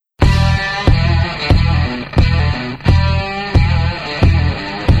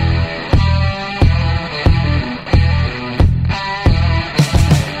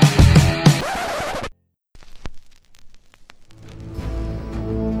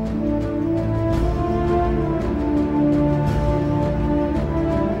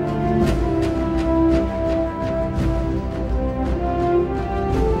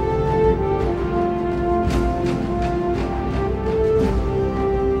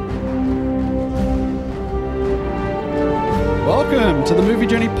Welcome to the Movie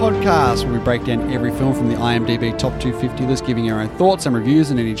Journey podcast, where we break down every film from the IMDb Top 250 list, giving our own thoughts and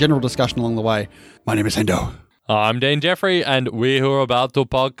reviews and any general discussion along the way. My name is Hendo. I'm Dane Jeffrey, and we who are about to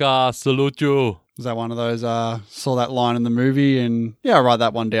podcast salute you. Was that one of those, saw that line in the movie and, yeah, I'll write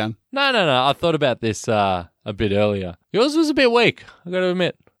that one down. No. I thought about this a bit earlier. Yours was a bit weak, I got to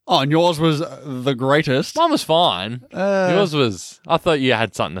admit. Oh, and yours was the greatest. Mine was fine. Yours was... I thought you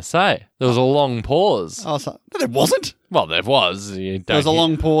had something to say. There was a long pause. Oh, no, there wasn't. Well, there was. There was a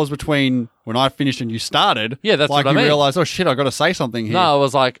long pause between when I finished and you started. Yeah, that's like what I mean. Like you realised, oh shit, I've got to say something here. No, I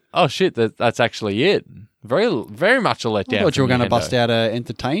was like, oh shit, that's actually it. Very much a letdown. I thought you were going to bust out a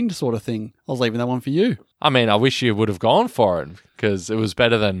entertained sort of thing. I was leaving that one for you. I mean, I wish you would have gone for it, because it was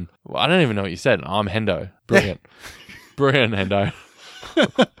better than... Well, I don't even know what you said. I'm Hendo. Brilliant. Brilliant, Hendo.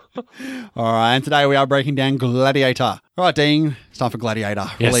 All right, and today we are breaking down Gladiator. All right, Dean, it's time for Gladiator.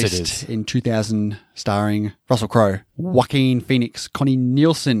 Yes, released it is. in 2000, starring Russell Crowe, Joaquin Phoenix, Connie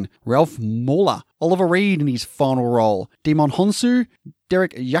Nielsen, Ralph Moeller, Oliver Reed in his final role, Damon Honsu,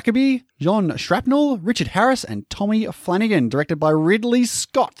 Derek Jacobi, John Shrapnel, Richard Harris, and Tommy Flanagan, directed by Ridley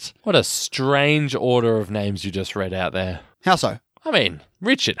Scott. What a strange order of names you just read out there. How so? I mean,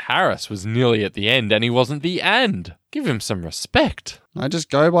 Richard Harris was nearly at the end, and he wasn't the end. Give him some respect. I just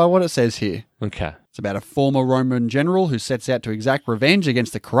go by what it says here. Okay. It's about a former Roman general who sets out to exact revenge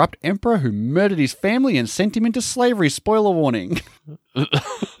against the corrupt emperor who murdered his family and sent him into slavery. Spoiler warning.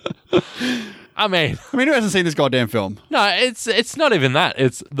 I mean, who hasn't seen this goddamn film? No, it's not even that.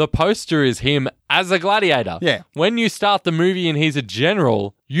 It's the poster is him as a gladiator. Yeah. When you start the movie and he's a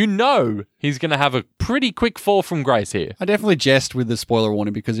general, you know he's going to have a pretty quick fall from grace here. I definitely jest with the spoiler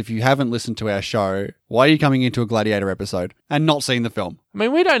warning, because if you haven't listened to our show, why are you coming into a Gladiator episode and not seeing the film? I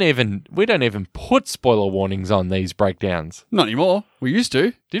mean, we don't even put spoiler warnings on these breakdowns. Not anymore. We used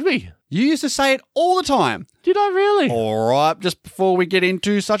to. Did we? You used to say it all the time. Did I really? All right, just before we get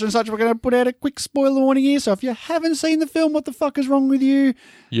into such and such, we're going to put out a quick spoiler warning here. So if you haven't seen the film, what the fuck is wrong with you?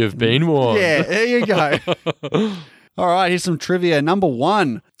 You've been warned. Yeah, there you go. All right, here's some trivia. Number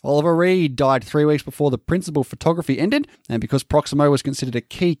 1, Oliver Reed died 3 weeks before the principal photography ended, and because Proximo was considered a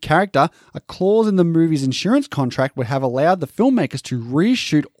key character, a clause in the movie's insurance contract would have allowed the filmmakers to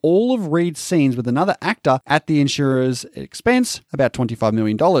reshoot all of Reed's scenes with another actor at the insurer's expense, about $25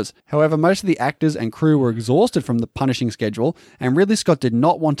 million. However, most of the actors and crew were exhausted from the punishing schedule, and Ridley Scott did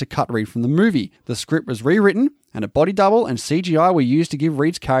not want to cut Reed from the movie. The script was rewritten, and a body double and CGI were used to give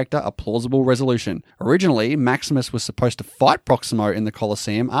Reed's character a plausible resolution. Originally, Maximus was supposed to fight Proximo in the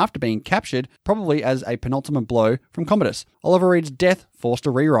Colosseum after being captured, probably as a penultimate blow from Commodus. Oliver Reed's death forced a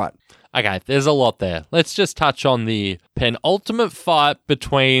rewrite. Okay, there's a lot there. Let's just touch on the penultimate fight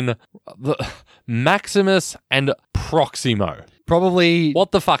between Maximus and Proximo. Probably...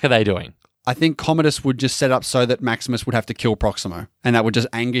 What the fuck are they doing? I think Commodus would just set up so that Maximus would have to kill Proximo, and that would just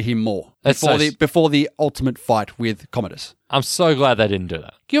anger him more before the ultimate fight with Commodus. I'm so glad they didn't do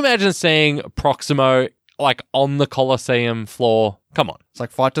that. Can you imagine seeing Proximo like on the Colosseum floor? Come on. It's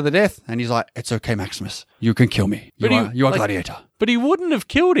like fight to the death, and he's like, "It's okay, Maximus. You can kill me. You are Gladiator." But he wouldn't have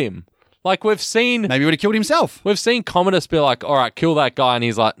killed him. Like we've seen... Maybe he would have killed himself. We've seen Commodus be like, all right, kill that guy, and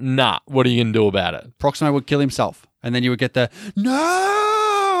he's like, nah, what are you going to do about it? Proximo would kill himself, and then you would get the,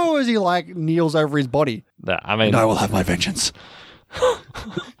 no, as he like kneels over his body. I mean... And I will have my vengeance.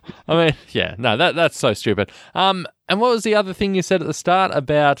 I mean, yeah, no, that's so stupid. And what was the other thing you said at the start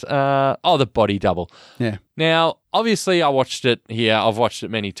about, the body double? Yeah. Now, obviously I watched it here. I've watched it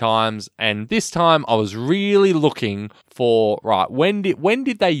many times. And this time I was really looking for, right, when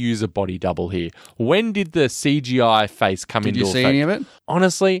did they use a body double here? When did the CGI face come into effect? Did you see any of it?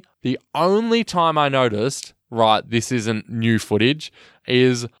 Honestly, the only time I noticed, right, this isn't new footage,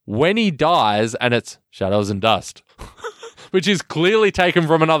 is when he dies and it's shadows and dust. Which is clearly taken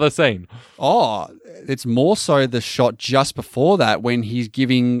from another scene. Oh, it's more so the shot just before that when he's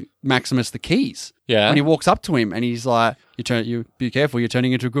giving Maximus the keys. Yeah. When he walks up to him and he's like, you be careful, you're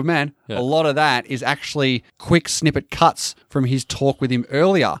turning into a good man. Yeah. A lot of that is actually quick snippet cuts from his talk with him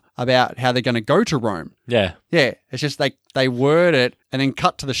earlier about how they're going to go to Rome. Yeah. Yeah. It's just they word it and then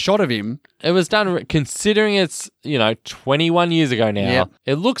cut to the shot of him. It was done, considering it's, 21 years ago now, Yep.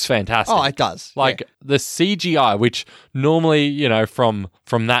 It looks fantastic. Oh, it does. Like the CGI, which normally, from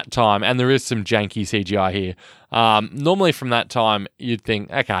that time, and there is some janky CGI here, normally from that time, you'd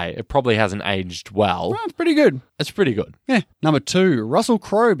think, okay, it probably hasn't aged well. Well, it's pretty good. It's pretty good. Yeah. Number 2, Russell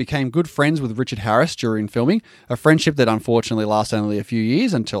Crowe became good friends with Richard Harris during filming, a friendship that unfortunately lasted only a few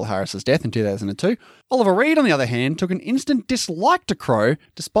years until Harris's death in 2002. Oliver Reed, on the other hand, took an instant dislike to Crowe,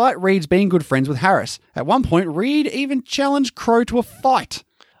 despite Reed's being good friends with Harris. At one point, Reed even challenged Crowe to a fight.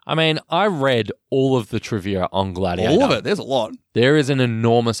 I mean, I read all of the trivia on Gladiator. All of it. There's a lot. There is an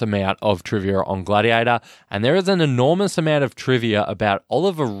enormous amount of trivia on Gladiator, and there is an enormous amount of trivia about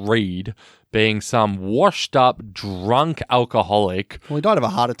Oliver Reed being some washed up, drunk alcoholic. Well, he died of a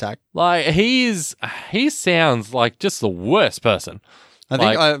heart attack. Like, he sounds like just the worst person. I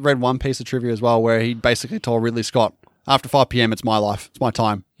think I read one piece of trivia as well where he basically told Ridley Scott, after 5 p.m, it's my life. It's my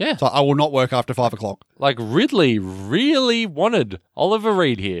time. Yeah. So I will not work after 5 o'clock. Like, Ridley really wanted Oliver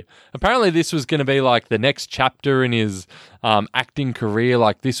Reed here. Apparently, this was going to be like the next chapter in his acting career.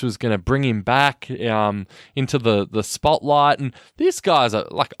 Like, this was going to bring him back into the spotlight. And this guy's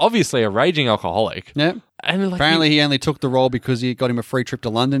obviously a raging alcoholic. Yeah. And apparently, he only took the role because he got him a free trip to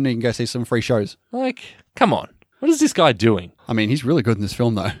London. He can go see some free shows. Like, come on. What is this guy doing? I mean, he's really good in this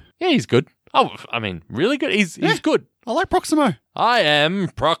film, though. Yeah, he's good. Oh, I mean, really good. He's good. I like Proximo. I am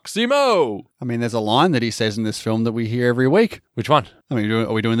Proximo. I mean, there's a line that he says in this film that we hear every week. Which one? I mean,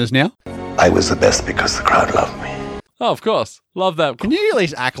 are we doing this now? I was the best because the crowd loved me. Oh, of course. Love that. Can you at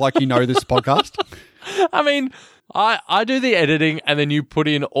least act like you know this podcast? I mean, I do the editing and then you put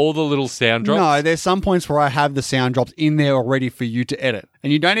in all the little sound drops. No, there's some points where I have the sound drops in there already for you to edit.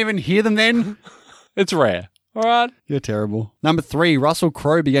 And you don't even hear them then? It's rare. All right. You're terrible. Number 3, Russell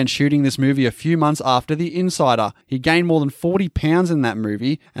Crowe began shooting this movie a few months after The Insider. He gained more than 40 pounds in that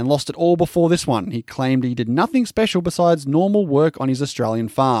movie and lost it all before this one. He claimed he did nothing special besides normal work on his Australian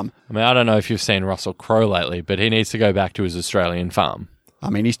farm. I mean, I don't know if you've seen Russell Crowe lately, but he needs to go back to his Australian farm. I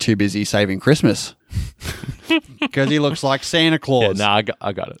mean, he's too busy saving Christmas. Because he looks like Santa Claus. Yeah,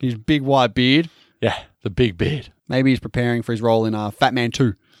 I got it. His big white beard. Yeah, the big beard. Maybe he's preparing for his role in Fat Man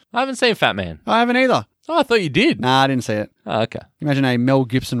 2. I haven't seen Fat Man. I haven't either. Oh, I thought you did. Nah, I didn't see it. Oh, okay. Imagine a Mel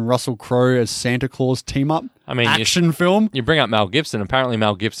Gibson, Russell Crowe as Santa Claus team up. I mean, action film. You bring up Mel Gibson. Apparently,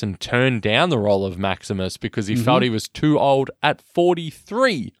 Mel Gibson turned down the role of Maximus because he felt he was too old at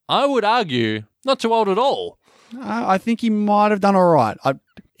 43. I would argue not too old at all. I think he might have done all right.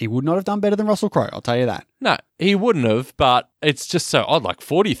 He would not have done better than Russell Crowe, I'll tell you that. No, he wouldn't have, but it's just so odd. Like,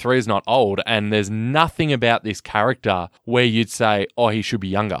 43 is not old, and there's nothing about this character where you'd say, oh, he should be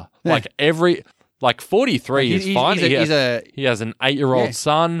younger. Yeah. 43 is fine. He has an 8-year-old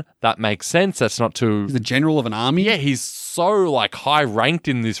son. That makes sense. That's not too... He's the general of an army. Yeah, he's so, high ranked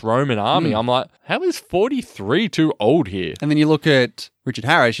in this Roman army. I'm like, how is 43 too old here? And then you look at Richard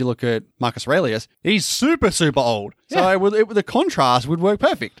Harris, you look at Marcus Aurelius, he's super, super old. Yeah. So the contrast would work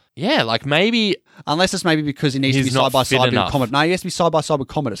perfect. Yeah, maybe... Unless it's maybe because he needs to be He's not side-by-side fit with enough. Commodus. No, he has to be side-by-side with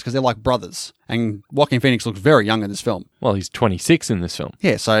Commodus because they're like brothers. And Joaquin Phoenix looks very young in this film. Well, he's 26 in this film.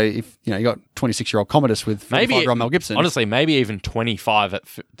 Yeah, so if you got 26-year-old Commodus with 45-year-old Mel Gibson. Honestly, maybe even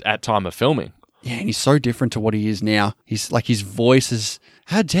 25 at time of filming. Yeah, and he's so different to what he is now. He's like, his voice is,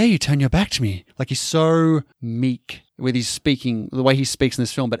 how dare you turn your back to me? Like, he's so meek with his speaking, the way he speaks in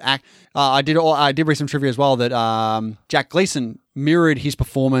this film. But I did read some trivia as well that Jack Gleason mirrored his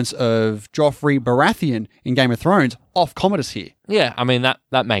performance of Joffrey Baratheon in Game of Thrones off Commodus here. Yeah, I mean,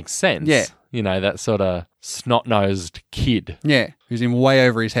 that makes sense. Yeah. That sort of snot-nosed kid. Yeah, who's in way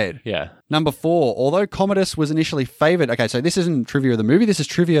over his head. Yeah. Number 4, although Commodus was initially favoured... Okay, so this isn't trivia of the movie, this is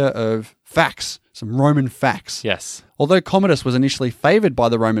trivia of facts, some Roman facts. Yes. Although Commodus was initially favoured by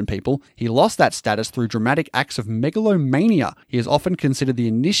the Roman people, he lost that status through dramatic acts of megalomania. He is often considered the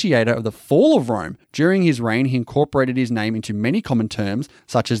initiator of the fall of Rome. During his reign, he incorporated his name into many common terms,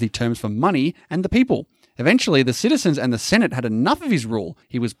 such as the terms for money and the people. Eventually, the citizens and the Senate had enough of his rule.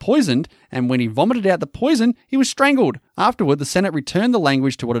 He was poisoned, and when he vomited out the poison, he was strangled. Afterward, the Senate returned the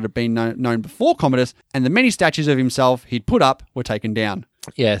language to what it had been known before Commodus, and the many statues of himself he'd put up were taken down.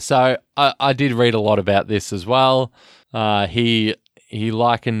 Yeah, so I did read a lot about this as well. He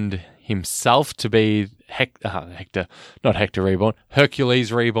likened himself to be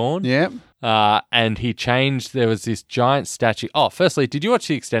Hercules reborn. Yeah. And he changed, there was this giant statue. Oh, firstly, did you watch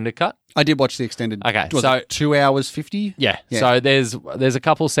the extended cut? I did watch the extended. Okay, was so it 2 hours 50? Yeah. So there's a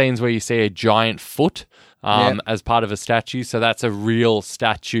couple scenes where you see a giant foot as part of a statue. So that's a real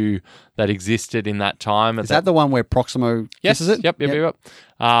statue that existed in that time. Is that the one where Proximo kisses it? Yep.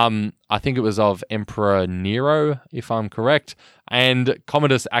 I think it was of Emperor Nero, if I'm correct. And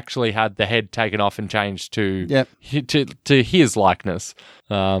Commodus actually had the head taken off and changed to his likeness.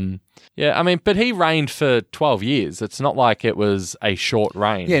 Yeah, I mean, but he reigned for 12 years. It's not like it was a short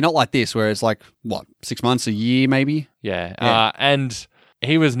reign. Yeah, not like this, where it's like, 6 months, a year maybe? Yeah. And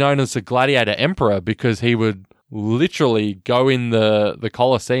he was known as the Gladiator Emperor because he would literally go in the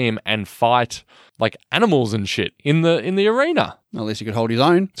Colosseum and fight like animals and shit in the arena. At least he could hold his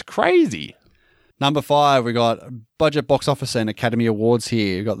own. It's crazy. Number 5, we got budget, box office, and Academy Awards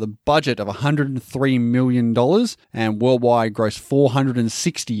here. We got the budget of $103 million and worldwide gross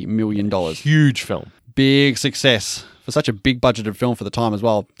 $460 million. Huge film. Big success for such a big budgeted film for the time as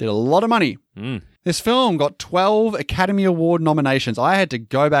well. Did a lot of money. This film got 12 Academy Award nominations. I had to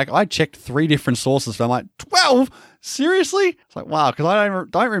go back. I checked 3 different sources. So I'm like, 12? Seriously? It's like, wow, because I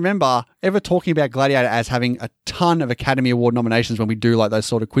don't remember ever talking about Gladiator as having a ton of Academy Award nominations when we do like those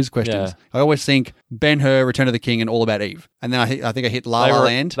sort of quiz questions. Yeah. I always think Ben-Hur, Return of the King, and All About Eve. And then I think I hit La La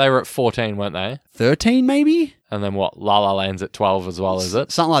Land. They were at 14, weren't they? 13 maybe? And then what? La La Land's at 12 as well, is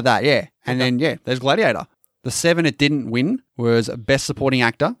it? Something like that, yeah. And then, there's Gladiator. The 7 it didn't win was Best Supporting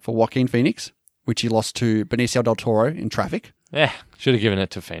Actor for Joaquin Phoenix, which he lost to Benicio del Toro in Traffic. Yeah, should have given it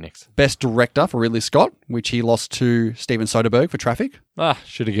to Phoenix. Best Director for Ridley Scott, which he lost to Steven Soderbergh for Traffic.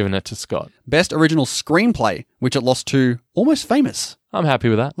 Should have given it to Scott. Best Original Screenplay, which it lost to Almost Famous. I'm happy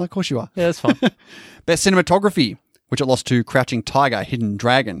with that. Well, of course you are. Yeah, that's fine. Best Cinematography, which it lost to Crouching Tiger, Hidden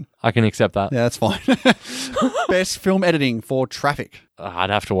Dragon. I can accept that. Yeah, that's fine. Best Film Editing for Traffic. I'd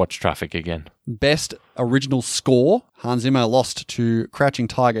have to watch Traffic again. Best Original Score, Hans Zimmer lost to Crouching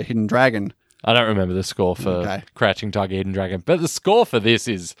Tiger, Hidden Dragon. I don't remember the score for Crouching Tiger, Hidden Dragon, but the score for this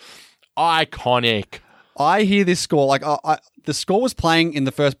is iconic. I hear this score, like the score was playing in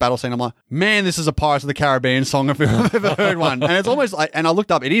the first battle scene. I'm like, man, this is a Pirates of the Caribbean song if I've ever heard one. And it's almost like, and I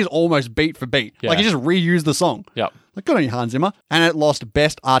looked up, it is almost beat for beat. Yeah. Like you just reused the song. Yep. Like, good on you, Hans Zimmer. And it lost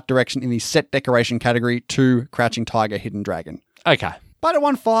Best Art Direction in the Set Decoration category to Crouching Tiger, Hidden Dragon. Okay. But it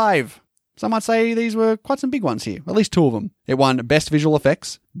won 5. Some might say these were quite some big ones here, at least 2 of them. It won Best Visual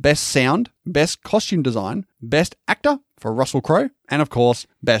Effects, Best Sound, Best Costume Design, Best Actor for Russell Crowe, and of course,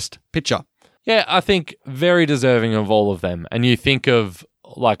 Best Picture. Yeah, I think very deserving of all of them. And you think of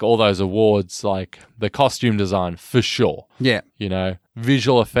like all those awards, like the costume design for sure. Yeah. You know,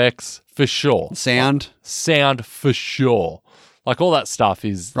 visual effects for sure. Sound For sure. Like all that stuff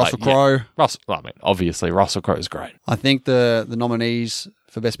is Russell like, Crowe. Obviously Russell Crowe is great. I think the nominees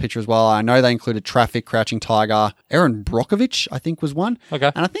for Best Picture as well, I know they included Traffic, Crouching Tiger, Aaron Brockovich, I think was one. Okay.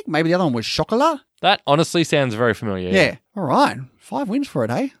 And I think maybe the other one was Chocolat. That honestly sounds very familiar. Yeah. All right. 5 wins for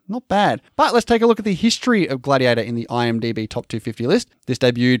it, hey? Not bad. But let's take a look at the history of Gladiator in the IMDb Top 250 list. This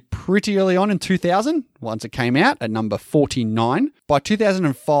debuted pretty early on in 2000, once it came out at number 49. By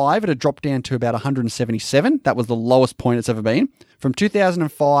 2005, it had dropped down to about 177. That was the lowest point it's ever been. From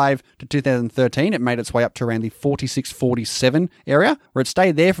 2005 to 2013, it made its way up to around the 46, 47 area, where it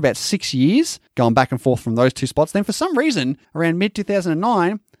stayed there for about 6 years, going back and forth from those 2 spots. Then for some reason, around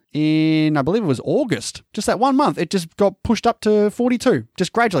mid-2009, in, I believe it was August, just that 1 month, it just got pushed up to 42,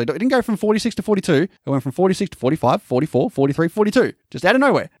 just gradually. It didn't go from 46 to 42. It went from 46 to 45, 44, 43, 42, just out of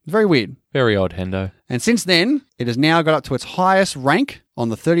nowhere. Very weird. Very odd, Hendo. And since then, it has now got up to its highest rank on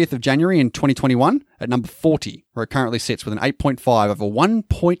the 30th of January in 2021 at number 40, where it currently sits with an 8.5 over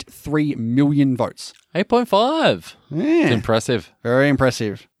 1.3 million votes. 8.5. Yeah. It's impressive. Very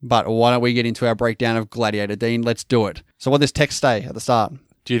impressive. But why don't we get into our breakdown of Gladiator, Dean? Let's do it. So what does text say at the start?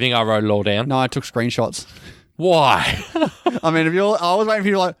 Do you think I wrote it all down? No, I took screenshots. Why? I mean, I was waiting for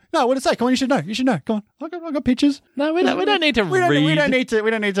you to like, no, what did it say? Come on, you should know. You should know. Come on. I got pictures. No, we don't need to read. We don't need to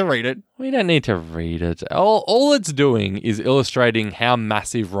read it. We don't need to read it. All it's doing is illustrating how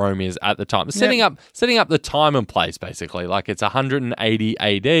massive Rome is at the time. Setting up the time and place, basically. Like it's 180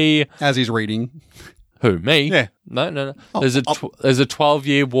 AD. As he's reading. Who, me? Yeah. No. There's a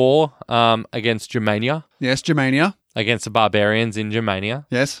 12-year war against Germania. Yes, Germania. Against the barbarians in Germania.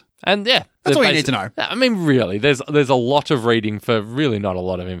 Yes. And yeah. That's all you need to know. I mean, really, there's a lot of reading for really not a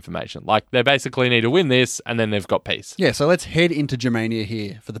lot of information. Like, they basically need to win this, and then they've got peace. Yeah, so let's head into Germania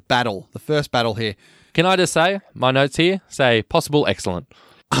here for the battle, the first battle here. Can I just say, my notes here say possible excellent.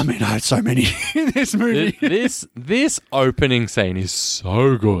 I mean, I had so many in this movie. This opening scene is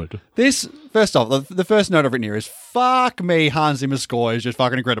so good. First off, the first note I've written here is, fuck me, Hans Zimmer's score is just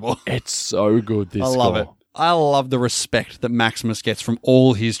fucking incredible. It's so good, I love it. I love the respect that Maximus gets from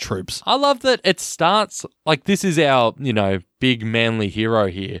all his troops. I love that it starts, like, this is our, big manly hero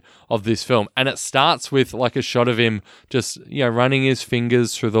here of this film. And it starts with, like, a shot of him just, running his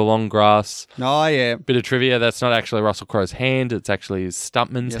fingers through the long grass. Oh, yeah. Bit of trivia, that's not actually Russell Crowe's hand. It's actually his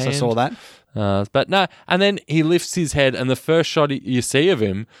stuntman's hand. Yes, I saw that. But no, and then he lifts his head, and the first shot you see of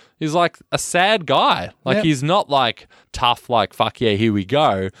him is like a sad guy. Like, he's not like tough, like, fuck yeah, here we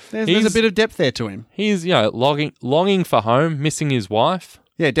go. There's a bit of depth there to him. He's, longing for home, missing his wife.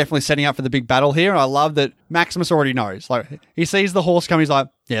 Yeah, definitely setting up for the big battle here. And I love that Maximus already knows. Like, he sees the horse come, he's like,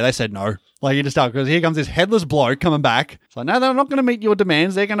 yeah, they said no. Like, he just does, because here comes this headless bloke coming back. It's like, no, they're not going to meet your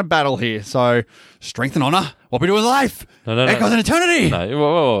demands. They're going to battle here. So, strength and honor. What we do with life? No. Echoes in eternity. No,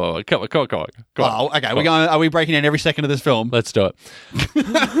 whoa. Come on. Oh, okay. Are we breaking down every second of this film? Let's do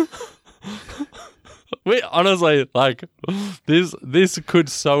it. We honestly, like, this could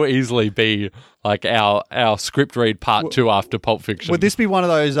so easily be like our script read part 2 after Pulp Fiction. Would this be one of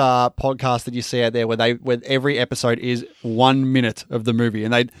those podcasts that you see out there where every episode is 1 minute of the movie,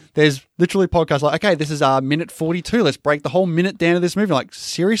 and there's literally podcasts like, okay, this is minute 42. Let's break the whole minute down of this movie. Like,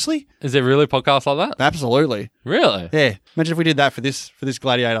 seriously? Is there really podcasts like that? Absolutely. Really? Yeah. Imagine if we did that for this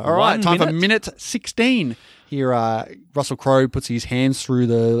Gladiator. All right, time for minute 16. Here, Russell Crowe puts his hands through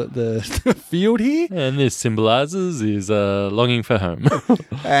the field here. And this symbolizes his longing for home.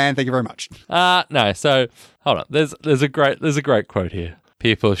 And thank you very much. No. So hold on. There's a great quote here.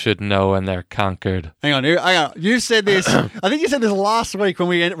 People should know when they're conquered. Hang on. You said this. I think you said this last week when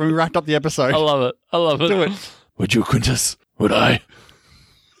we wrapped up the episode. I love it. Do it. Would you, Quintus? Would I?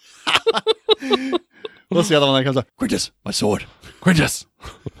 What's the other one that comes up? Quintus, my sword. Quintus,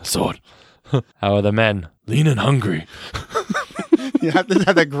 my sword. How are the men? Lean and hungry. You have to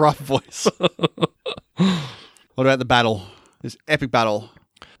have that gruff voice. What about the battle? This epic battle.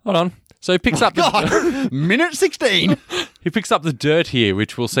 Hold on. So he picks up minute 16. He picks up the dirt here,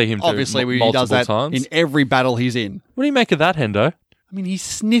 which we'll see him do Obviously, he multiple does that times. in every battle he's in. What do you make of that, Hendo? I mean, he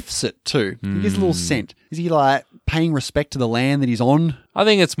sniffs it too. He gives a little scent. Is he like paying respect to the land that he's on? I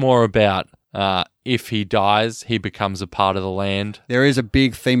think it's more about if he dies, he becomes a part of the land. There is a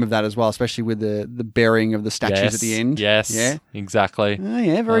big theme of that as well, especially with the burying of the statues at the end. Yes, yeah, exactly. Oh,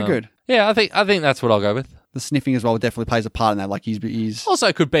 yeah, very good. Yeah, I think that's what I'll go with. The sniffing as well definitely plays a part in that. Like he's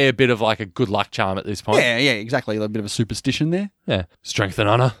also could be a bit of like a good luck charm at this point. Yeah, exactly. A bit of a superstition there. Yeah, strength and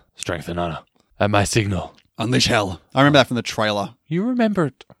honor. At my signal, unleash hell. I remember that from the trailer. You remember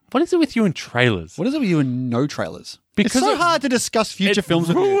it? What is it with you and trailers? What is it with you and no trailers? Because it's so hard to discuss future films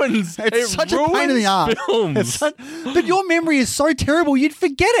with you. It's such a pain in the ass. Films. But your memory is so terrible, you'd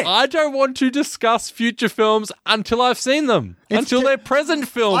forget it. I don't want to discuss future films until I've seen them. Until they're present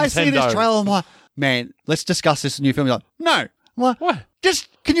films, I see this trailer, I'm like, man, let's discuss this new film. You're like, no. I'm like, what? Just,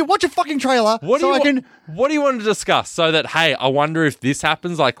 can you watch a fucking trailer What do you want to discuss so that, hey, I wonder if this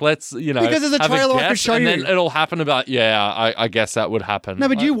happens? Like, let's, because there's a trailer I could show you. And then it'll happen about, I guess that would happen. No,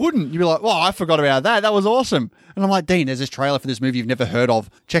 but you wouldn't. You'd be like, well, I forgot about that. That was awesome. And I'm like, Dean, there's this trailer for this movie you've never heard of.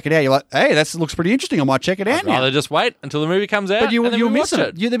 Check it out. You're like, hey, that looks pretty interesting. I might check it out now. I'd rather just wait until the movie comes out. But you'll miss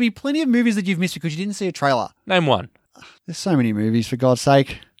it. There'll be plenty of movies that you've missed because you didn't see a trailer. Name one. There's so many movies, for God's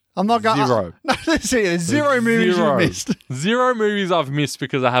sake. I'm not going. Zero. No, there's zero movies you've missed. Zero movies I've missed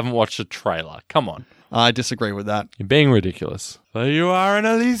because I haven't watched a trailer. Come on. I disagree with that. You're being ridiculous. There you are in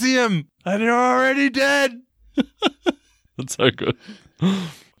Elysium, and you're already dead. That's so good.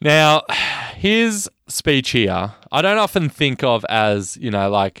 Now, his speech here, I don't often think of as,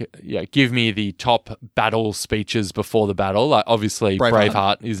 give me the top battle speeches before the battle. Like, obviously,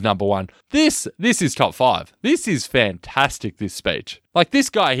 Braveheart is number one. This is top 5. This is fantastic, this speech. Like,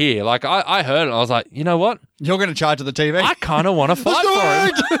 this guy here, like, I heard it and I was like, you know what? You're going to charge at the TV? I kind of want to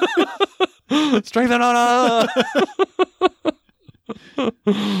fight for him. Strength and honor.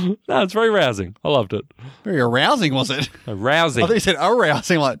 No, it's very rousing. I loved it. Very arousing, was it? Arousing. I thought you said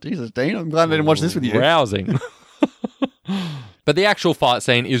arousing. Like, Jesus, Dean, I'm glad I didn't watch this with you. Rousing. But the actual fight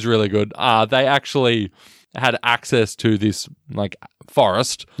scene is really good. They actually had access to this, like,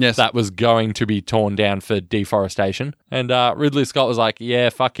 forest that was going to be torn down for deforestation. And Ridley Scott was like, yeah,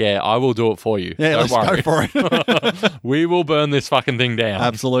 fuck yeah, I will do it for you. Yeah, Don't worry. go for it. We will burn this fucking thing down.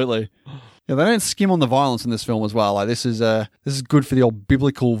 Absolutely. Yeah, they don't skim on the violence in this film as well. Like, this is good for the old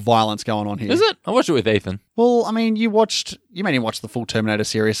biblical violence going on here. Is it? I watched it with Ethan. Well, I mean, you may not watch the full Terminator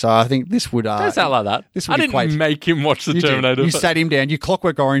series, so I think this would. Don't sound like that. This would I didn't make him watch the Terminator. You sat him down. You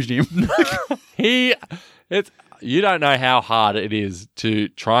Clockwork Oranged him. You don't know how hard it is to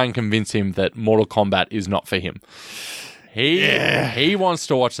try and convince him that Mortal Kombat is not for him. He wants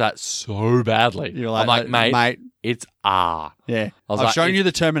to watch that so badly. You're like, I'm like, mate, it's R. Yeah. I've shown you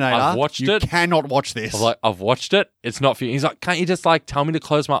the Terminator. I've watched it. You cannot watch this. I was like, I've watched it. It's not for you. He's like, can't you just like tell me to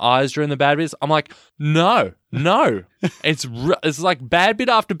close my eyes during the bad bits? I'm like, no. It's like bad bit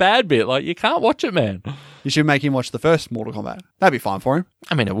after bad bit. Like, you can't watch it, man. You should make him watch the first Mortal Kombat. That'd be fine for him.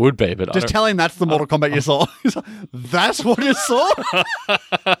 I mean, it would be, but just tell him that's the Mortal Kombat you saw. That's what you saw?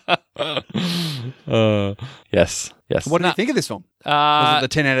 Yes. What did you think of this film? Was it the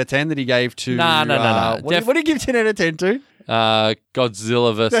 10 out of 10 that he gave to... No. What did he give 10 out of 10 to?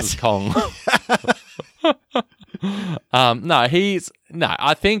 Godzilla versus Kong. No, he's No,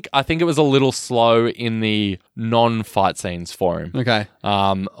 I think it was a little slow in the non-fight scenes for him. Okay.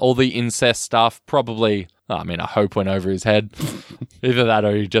 All the incest stuff probably, I hope went over his head. Either that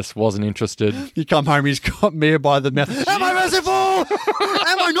or he just wasn't interested. You come home, he's got Mia by the mouth. Am I merciful?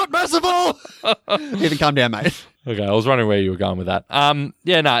 Am I not merciful? Even calm down, mate. Okay, I was wondering where you were going with that.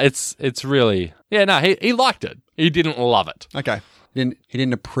 It's really, he liked it. He didn't love it. Okay. He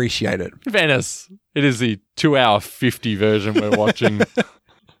didn't appreciate it. In fairness, it is the 2-hour 50 version we're watching.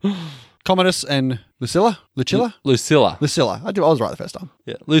 Commodus and Lucilla? Lucilla. I was right the first time.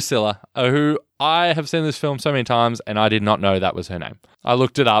 Yeah, Lucilla, who I have seen this film so many times and I did not know that was her name. I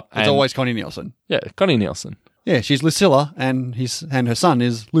looked it up. It's always Connie Nielsen. Yeah, Connie Nielsen. Yeah, she's Lucilla and her son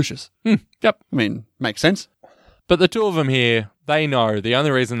is Lucius. Yep. Makes sense. But the two of them here, they know the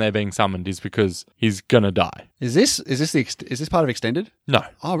only reason they're being summoned is because he's gonna die. Is this part of Extended? No.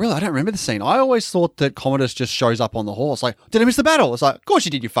 Oh, really? I don't remember the scene. I always thought that Commodus just shows up on the horse. Like, did I miss the battle? It's like, of course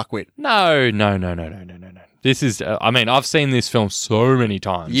you did, you fuckwit. No. This is, I've seen this film so many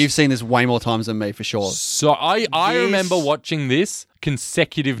times. You've seen this way more times than me, for sure. So I remember watching this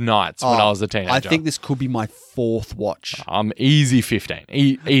consecutive nights when I was a teenager. I think this could be my fourth watch. Easy 15.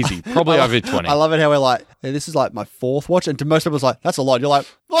 Easy. Probably over 20. I love it how we're like, hey, this is like my fourth watch. And to most people, it's like, that's a lot. You're like,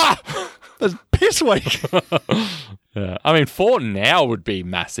 that's piss week. Yeah. 4 now would be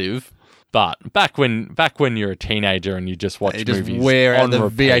massive. But back when you're a teenager and you just watch movies, just wear out the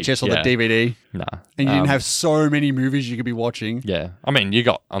repeat, VHS or the DVD. Nah. And you didn't have so many movies you could be watching. Yeah. You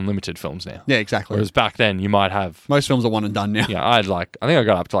got unlimited films now. Yeah, exactly. Whereas back then you might have... Most films are one and done now. Yeah, I think I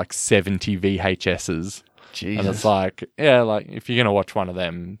got up to 70 VHSs. Jesus. And it's if you're going to watch one of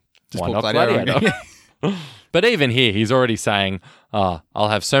them, just why not Gladiator? But even here, he's already saying, I'll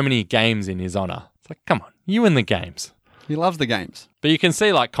have so many games in his honor. It's like, come on, you and the games. He loves the games. But you can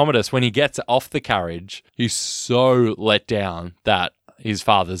see, Commodus, when he gets off the carriage, he's so let down that his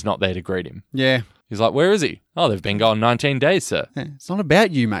father's not there to greet him. Yeah. He's like, where is he? Oh, they've been gone 19 days, sir. Yeah, it's not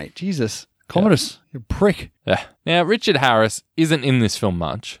about you, mate. Jesus. Commodus, you're a prick. Yeah. Now, Richard Harris isn't in this film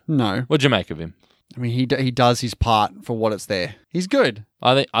much. No. What'd you make of him? He does his part for what it's there. He's good.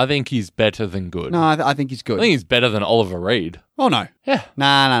 I think he's better than good. No, I think he's good. I think he's better than Oliver Reed. Oh, no. Yeah.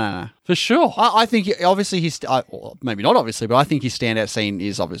 No. For sure. I think, obviously, maybe not obviously, but I think his standout scene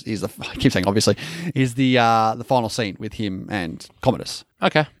is I keep saying obviously, is the final scene with him and Commodus.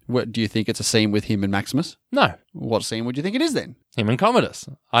 Okay. Do you think it's a scene with him and Maximus? No. What scene would you think it is then? Him and Commodus.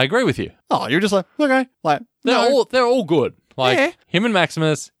 I agree with you. Oh, you're just like, okay. They're all good. Yeah. Him and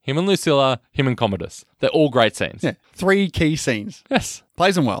Maximus, him and Lucilla, him and Commodus. They're all great scenes. Yeah. 3 key scenes. Yes.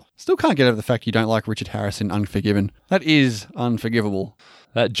 Plays them well. Still can't get over the fact you don't like Richard Harris in Unforgiven. That is unforgivable.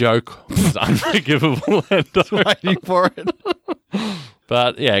 That joke was unforgivable. Just waiting for it.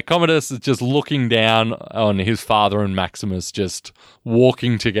 But yeah, Commodus is just looking down on his father and Maximus just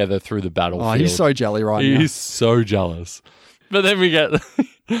walking together through the battlefield. Oh, he's so jelly now. He's so jealous. But then we get,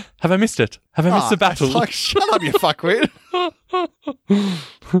 have I missed it? Have I missed the battle? It's like, shut up, you fuckwit.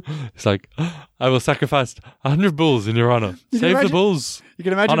 It's like, I will sacrifice 100 bulls in your honor. Save the bulls. You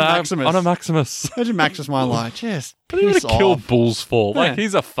can imagine Maximus. Honor Maximus. Imagine Maximus might like, just what are you going to kill bulls for? Yeah.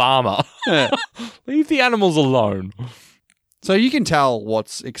 He's a farmer. Yeah. Leave the animals alone. So you can tell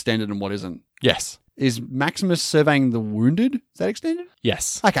what's extended and what isn't. Yes. Is Maximus surveying the wounded? Is that extended?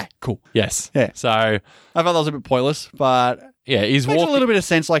 Yes. Okay, cool. Yes. Yeah. So I thought that was a bit pointless, but yeah, he's makes walking a little bit of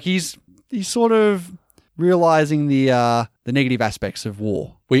sense. Like he's sort of realizing the negative aspects of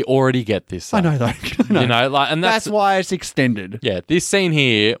war. We already get this. I know though. You know, and that's why it's extended. Yeah, this scene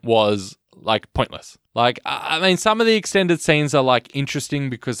here was pointless. Some of the extended scenes are interesting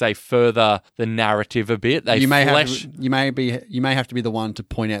because they further the narrative a bit. You may have to be the one to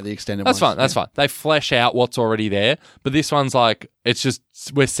point out the extended ones. That's fine. They flesh out what's already there. But this one's it's just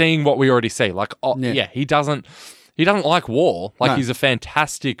we're seeing what we already see. He doesn't like war. No. He's a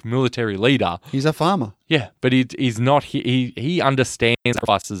fantastic military leader. He's a farmer. Yeah, but he's not. He understands the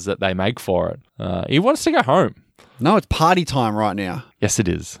sacrifices that they make for it. He wants to go home. No, it's party time right now. Yes, it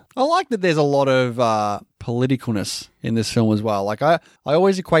is. I like that there's a lot of politicalness in this film as well. I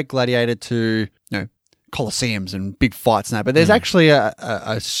always equate Gladiator to, Colosseums and big fights and that, but there's actually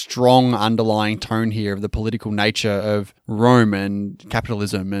a strong underlying tone here of the political nature of Rome and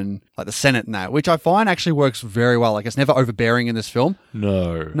capitalism and the Senate and that, which I find actually works very well. It's never overbearing in this film.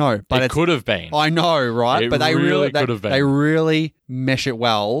 No, but it could have been. I know, right? But they really could have been. They really mesh it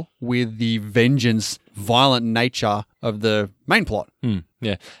well with the vengeance, violent nature of the main plot.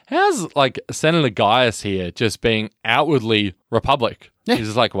 Yeah. How's Senator Gaius here just being outwardly republic? Yeah.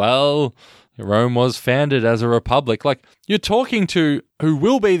 He's just well, Rome was founded as a republic. You're talking to who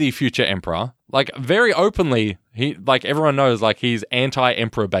will be the future emperor, very openly He like everyone knows like he's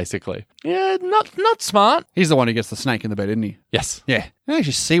anti-emperor basically. Yeah, not smart. He's the one who gets the snake in the bed, isn't he? Yes. Yeah. You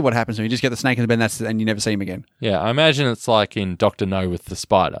actually see what happens when you just get the snake in the bed and you never see him again. Yeah, I imagine it's like in Dr. No with the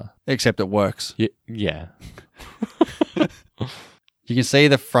spider. Except it works. Yeah. You can see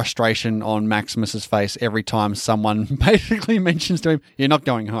the frustration on Maximus's face every time someone basically mentions to him, "You're not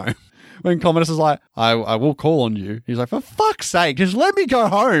going home." When Commodus is like, I will call on you. He's like, for fuck's sake, just let me go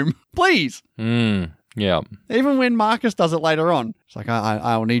home, please. Yeah. Even when Marcus does it later on, it's like,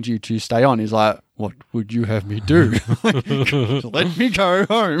 I'll need you to stay on. He's like, what would you have me do? Let me go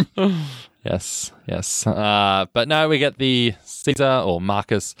home. Yes. But no, we get the Caesar or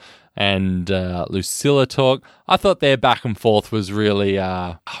Marcus and Lucilla talk. I thought their back and forth was really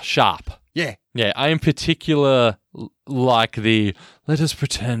sharp. Yeah. Yeah, I in particular like the, let us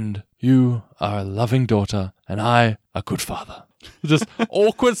pretend you are a loving daughter and I a good father. Just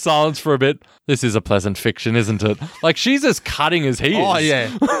awkward silence for a bit. This is a pleasant fiction, isn't it? Like, she's as cutting as he is. Oh,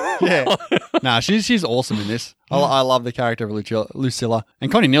 yeah. Yeah. Nah, she's awesome in this. I love the character of Lucilla.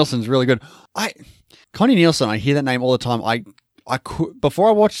 And Connie Nielsen's really good. Connie Nielsen, I hear that name all the time. I could, before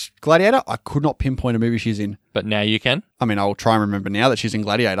I watched Gladiator, I could not pinpoint a movie she's in. But now you can? I mean, I'll try and remember now that she's in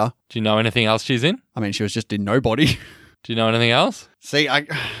Gladiator. Do you know anything else she's in? I mean, she was just in Nobody. Do you know anything else? See, I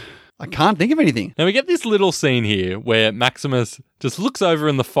can't think of anything. Now we get this little scene here where Maximus just looks over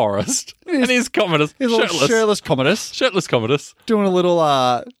in the forest and he's Commodus, shirtless Commodus. Shirtless Commodus. Doing a little,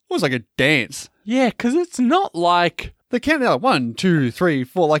 almost like a dance. Yeah, because it's not like... They count out 1, 2, 3,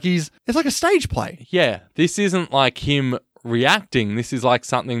 4. Like it's like a stage play. Yeah, this isn't like him reacting. This is like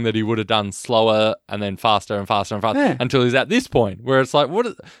something that he would have done slower and then faster and faster and faster until he's at this point where it's like, what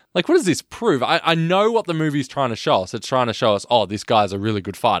does this prove? I know what the movie's trying to show us. It's trying to show us, oh, this guy's a really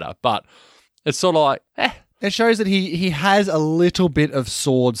good fighter, but it's sort of like, It shows that he has a little bit of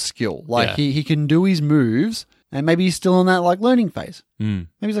sword skill. Like he can do his moves and maybe he's still in that like learning phase. Maybe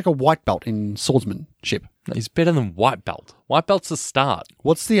he's like a white belt in swordsmanship. He's better than white belt. White belt's the start.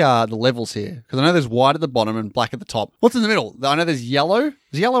 What's the levels here? Because I know there's white at the bottom and black at the top. What's in the middle? I know there's yellow.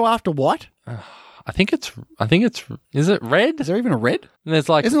 Is yellow after white? I think it's. Is it red? Is there even a red? And there's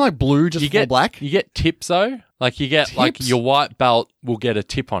like. Isn't it like blue just before black? You get tips though. Like you get like your white belt will get a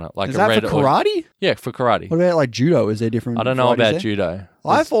tip on it. Like is a that red for karate? Yeah, for karate. What about like judo? Is there different? I don't know about there? judo.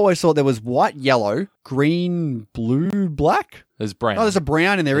 I've always thought there was white, yellow, green, blue, black. There's brown. Oh, there's a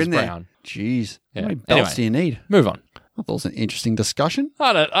brown in there, there's isn't there? Brown. Jeez. Yeah. How many belts Anyway, do you need? Move on. I thought it was an interesting discussion.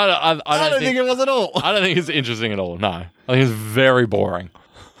 I don't think it was at all. I don't think it's interesting at all. No, I think it's very boring.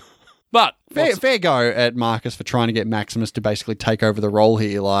 But fair go at Marcus for trying to get Maximus to basically take over the role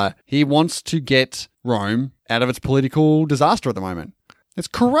here. Like he wants to get Rome out of its political disaster at the moment. It's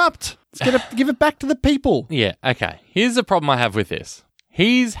corrupt. Let's give it back to the people. Yeah. Okay. Here's the problem I have with this.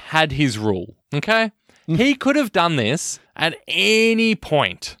 He's had his rule. Okay. He could have done this at any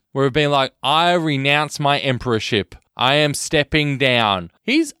point where it'd been like, I renounce my emperorship. I am stepping down.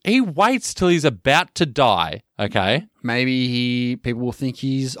 He waits till he's about to die. Okay. Maybe people will think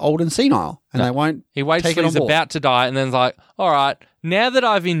he's old and senile, and they won't. He waits take till it he's on board. about to die, and then it's like, all right, now that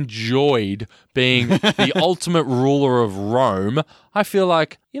I've enjoyed being the ultimate ruler of Rome, I feel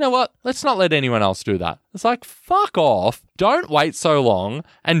like, you know what? Let's not let anyone else do that. It's like, fuck off. Don't wait so long,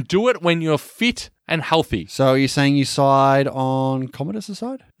 and do it when you're fit and healthy. So you're saying you side on Commodus'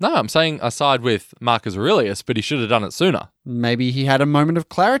 side? No, I'm saying I side with Marcus Aurelius, but he should have done it sooner. Maybe he had a moment of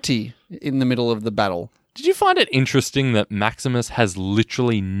clarity in the middle of the battle. Did you find it interesting that Maximus has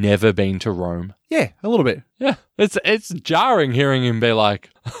literally never been to Rome? Yeah, a little bit. Yeah, it's jarring hearing him be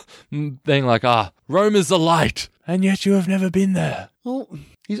like, being like, Rome is the light, and yet you have never been there. Well,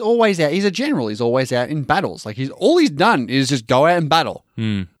 he's always out. He's a general. He's always out in battles. Like all he's done is just go out and battle.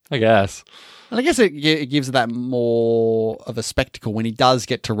 I guess. And I guess it gives that more of a spectacle when he does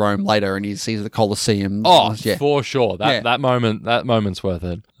get to Rome later and he sees the Colosseum. Oh, yeah. for sure. That moment's worth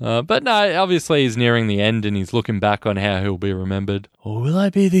it. But no, obviously he's nearing the end and he's looking back on how he'll be remembered. Or will I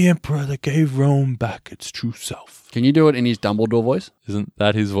be the emperor that gave Rome back its true self? Can you do it in his Dumbledore voice? Isn't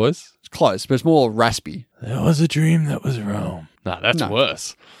that his voice? It's close, but it's more raspy. There was a dream that was Rome. No, that's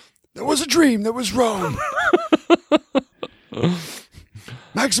worse. There was a dream that was Rome.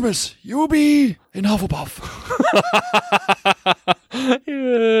 Maximus, you will be in Hufflepuff.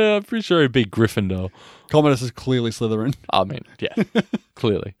 Yeah, I'm pretty sure he'd be Gryffindor. Commodus is clearly Slytherin. I mean, yeah,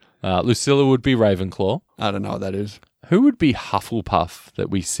 clearly. Lucilla would be Ravenclaw. I don't know what that is. Who would be Hufflepuff that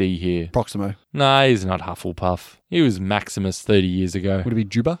we see here? Proximo. No, he's not Hufflepuff. He was Maximus 30 years ago. Would it be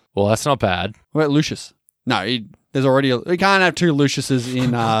Juba? Well, that's not bad. What about Lucius? No, there's already we can't have two Luciuses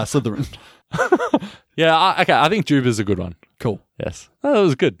in Slytherin. Yeah, okay, I think Juba's a good one. Cool. Yes. Oh, that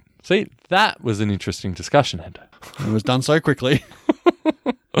was good. See, that was an interesting discussion, Hendo. It was done so quickly.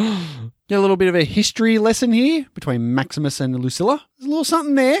 Get a little bit of a history lesson here between Maximus and Lucilla. There's a little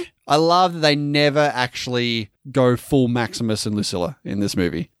something there. I love that they never actually go full Maximus and Lucilla in this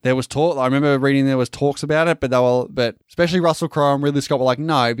movie. There was talk. I remember reading there was talks about it, but especially Russell Crowe and Ridley Scott were like,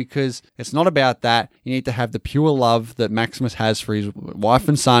 no, because it's not about that. You need to have the pure love that Maximus has for his wife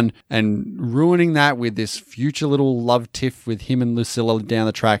and son, and ruining that with this future little love tiff with him and Lucilla down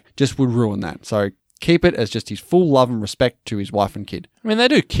the track just would ruin that. So keep it as just his full love and respect to his wife and kid. I mean, they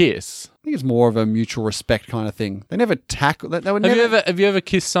do kiss. I think it's more of a mutual respect kind of thing. They never tackle that. They would Have you ever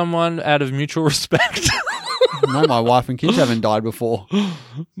kissed someone out of mutual respect? No, my wife and kids haven't died before. Okay.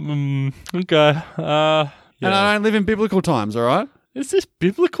 Yeah. And I don't live in biblical times, all right? Is this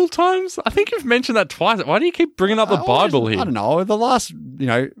biblical times? I think you've mentioned that twice. Why do you keep bringing up the Bible here? I don't know. The last,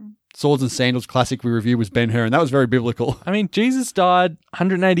 Swords and Sandals classic we reviewed was Ben-Hur, and that was very biblical. I mean, Jesus died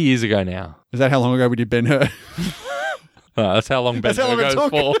 180 years ago now. Is that how long ago we did Ben-Hur? That's how long Ben-Hur goes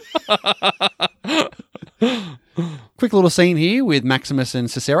for. Quick little scene here with Maximus and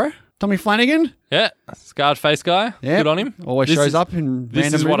Cicero. Tommy Flanagan. Yeah, scarred face guy. Yeah, good on him. Always shows up in This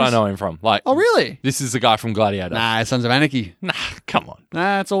random is what I movies. know him from. Like, Oh, really? this is the guy from Gladiator. Nah, Sons of Anarchy. Nah, come on.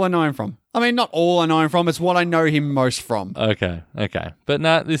 Nah, that's all I know him from. I mean, not all I know him from. It's what I know him most from. Okay. But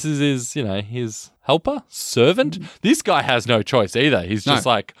nah, this is his helper, servant. This guy has no choice either. He's just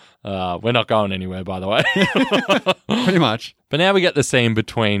like, we're not going anywhere, by the way. Pretty much. But now we get the scene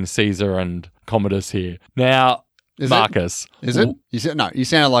between Caesar and Commodus here. Now, Marcus. Is it? You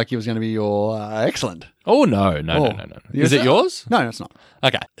sounded like he was going to be your excellent. Oh, no. Is it yours? No, it's not.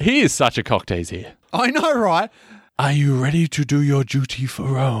 Okay. He is such a cock tease here. I know, right? Are you ready to do your duty for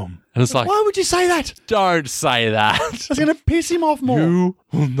Rome? And it's like, Why would you say that? don't say that. That's going to piss him off more. You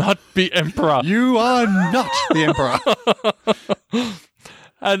will not be emperor. You are not the emperor.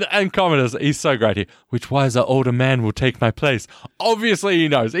 And Commodus, he's so great here. Which wiser older man will take my place? Obviously he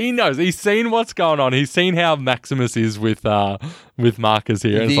knows. He's seen what's going on. He's seen how Maximus is with Marcus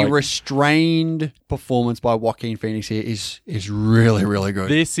here. The restrained performance by Joaquin Phoenix here is really, really good.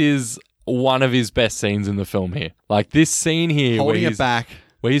 This is one of his best scenes in the film here. Like this scene here Holding it back.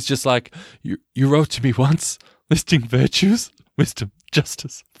 Where he's just like, you wrote to me once, listing virtues, wisdom,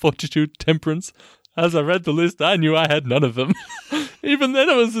 justice, fortitude, temperance. As I read the list, I knew I had none of them. Even then,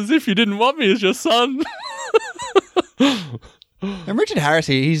 it was as if you didn't want me as your son. And Richard Harris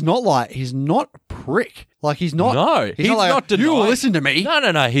here, he's not a prick. Like, he's not. No, he's not denying. You will listen to me.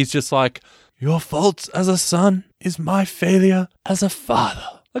 No. He's just like, your faults as a son is my failure as a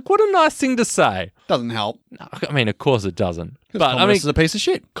father. Like, what a nice thing to say. Doesn't help. No, I mean, of course it doesn't. But Commodus is a piece of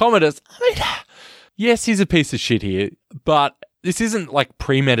shit. Commodus, yes, he's a piece of shit here, but this isn't like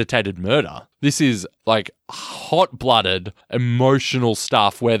premeditated murder. This is like hot-blooded, emotional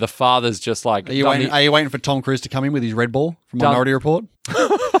stuff where the father's just like... Are you waiting for Tom Cruise to come in with his Red Bull from Minority Report?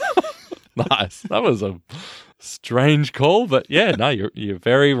 Nice. That was a strange call, but yeah, no, you're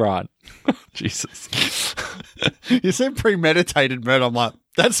very right. Jesus. You said premeditated murder. I'm like,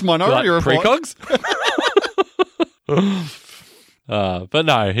 that's Minority Report. Precogs? But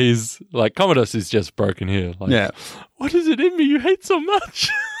no, he's like, Commodus is just broken here. Like, yeah. What is it in me you hate so much?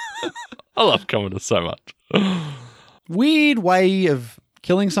 I love Commodus so much. Weird way of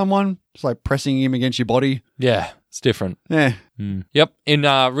killing someone. It's like pressing him against your body. Yeah, it's different. Yeah. Yep. In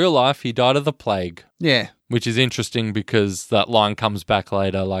real life, he died of the plague. Yeah. Which is interesting because that line comes back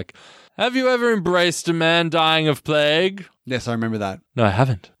later like, have you ever embraced a man dying of plague? Yes, I remember that. No, I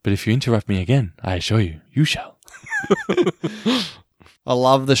haven't. But if you interrupt me again, I assure you, you shall. I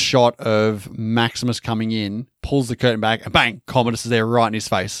love the shot of Maximus coming in, pulls the curtain back, and bang, Commodus is there right in his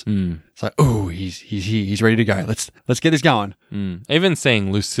face. It's like, oh, he's here, he's ready to go. Let's get this going. Even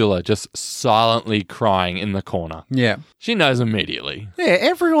seeing Lucilla just silently crying in the corner. Yeah. She knows immediately. Yeah,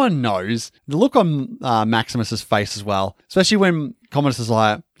 everyone knows. The look on Maximus's face as well, especially when Commodus is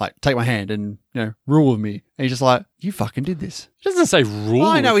like, take my hand and, rule with me. And he's just like, you fucking did this. He doesn't say rule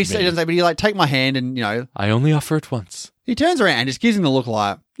I know with he me. doesn't say, but he take my hand and, I only offer it once. He turns around and just gives him the look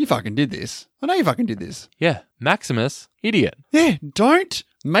like, you fucking did this. I know you fucking did this. Yeah, Maximus, idiot. Yeah, don't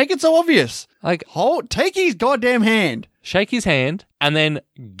make it so obvious. Like, take his goddamn hand. Shake his hand and then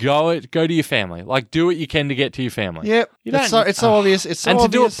go to your family. Like, do what you can to get to your family. Yep. It's so obvious. It's so and to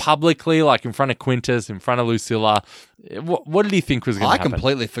obvious. do it publicly, like in front of Quintus, in front of Lucilla. What did he think was going to happen? I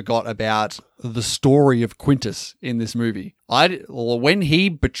completely forgot about the story of Quintus in this movie. When he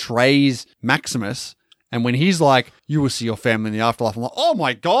betrays Maximus, and when he's like, you will see your family in the afterlife, I'm like, oh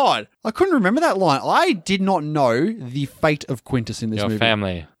my God. I couldn't remember that line. I did not know the fate of Quintus in this movie. Your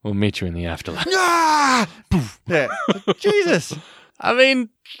family will meet you in the afterlife. Ah! Yeah. Jesus. I mean,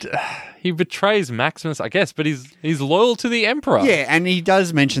 he betrays Maximus, I guess, but he's loyal to the Emperor. Yeah, and he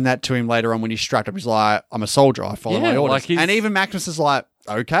does mention that to him later on when he's strapped up. He's like, I'm a soldier. I follow my orders. like and even Maximus is like,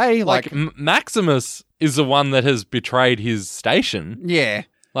 okay. Like Maximus is the one that has betrayed his station. Yeah.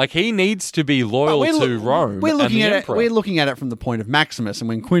 Like, he needs to be loyal to Rome We're looking and the at Emperor. We're looking at it from the point of Maximus, and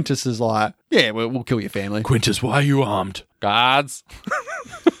when Quintus is like, yeah, we'll kill your family. Quintus, why are you armed? Guards.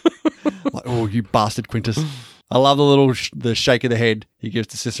 Like, oh, you bastard, Quintus. I love the shake of the head he gives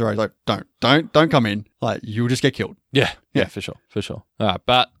to Cicero. He's like, don't come in. Like, you'll just get killed. Yeah, for sure. All right,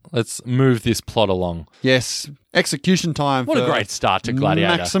 but let's move this plot along. Yes, execution time. What a great start to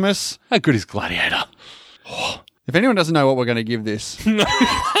Gladiator. Maximus. How good is Gladiator? If anyone doesn't know what we're going to give this,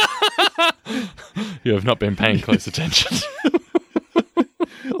 You have not been paying close attention.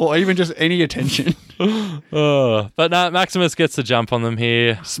 or even just any attention, But no, Maximus gets the jump on them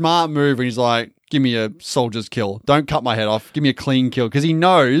here. smart move. And he's like, give me a soldier's kill. Don't cut my head off. Give me a clean kill. Because he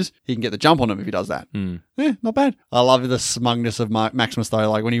knows he can get the jump on him if he does that. Yeah, not bad. I love the smugness of Maximus, though.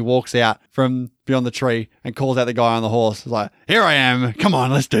 Like when he walks out from beyond the tree and calls out the guy on the horse. He's like, here I am. Come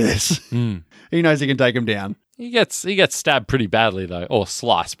on, let's do this. He knows he can take him down. He gets stabbed pretty badly, though, or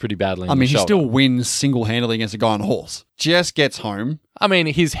sliced pretty badly. I mean, he still wins single-handedly against a guy on a horse. Just gets home. I mean,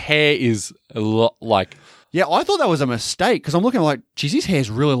 his hair is a lot like... Yeah, I thought that was a mistake because I'm looking like, geez, his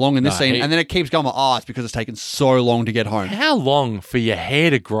hair's really long in this scene. And then it keeps going, it's because it's taken so long to get home. How long for your hair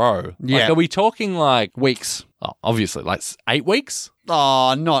to grow? Yeah. Like, are we talking like... Weeks. Oh, obviously, like 8 weeks?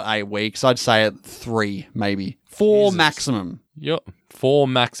 Oh, not 8 weeks. I'd say 3, maybe. 4 Jesus. maximum. Yep. For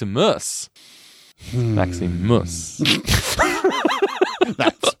Maximus. Maximus.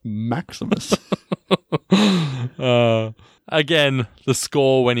 That's Maximus. Again, the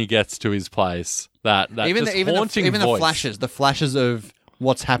score when he gets to his place. That even just the haunting voice. the flashes of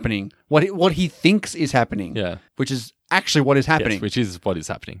what's happening, what he thinks is happening. Yeah. Which is actually what is happening. Yes, which is what is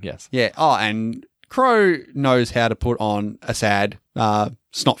happening, yes. Yeah. Oh, and Crow knows how to put on a sad,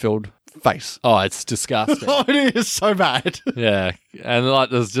 snot-filled face. Oh, it's disgusting. Oh, it is so bad. Yeah. And like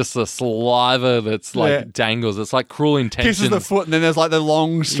there's just a saliva that's like dangles. It's like Cruel Intentions. Kisses the foot, and then there's like the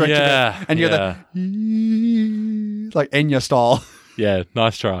long stretch of it. And you're like Enya style. Yeah,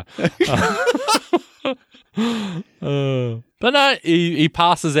 nice try. But no, he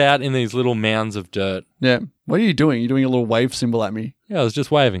passes out in these little mounds of dirt. Yeah. What are you doing? You're doing a little wave symbol at me. Yeah, I was just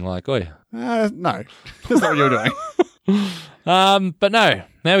waving like, oh yeah. No. That's not what you're doing. But no,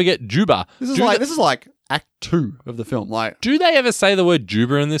 now we get Juba. This is like Act 2 of the film. Like, do they ever say the word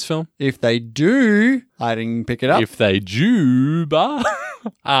Juba in this film? if they do, I didn't pick it up. If they Juba,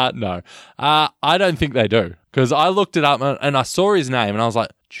 no, I don't think they do because I looked it up and I saw his name and I was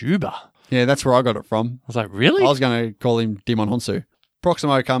like Juba. Yeah, that's where I got it from. I was like, really? I was going to call him Demon Honsu.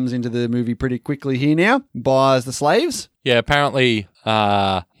 Proximo comes into the movie pretty quickly here now, buys the slaves. Yeah, apparently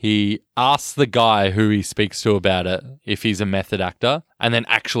he asks the guy who he speaks to about it if he's a method actor and then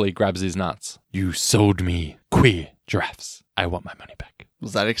actually grabs his nuts. You sold me queer giraffes. I want my money back.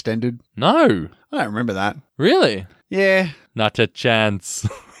 Was that extended? No. I don't remember that. Really? Yeah. Not a chance.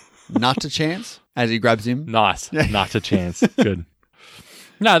 Not a chance as he grabs him. Nice. Not a chance. Good.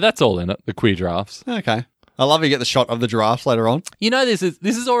 No, that's all in it. The queer giraffes. Okay. I love you get the shot of the giraffes later on. You know, this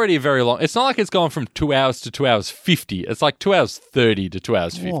is already a very long. It's not like it's gone from 2 hours to 2 hours 50. It's like 2 hours 30 to 2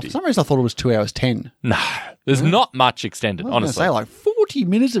 hours 50. For some reason I thought it was 2 hours 10. No, there's not much extended, I was honestly. going to say like 40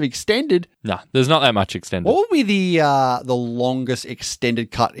 minutes of extended. No, there's not that much extended. What would be the longest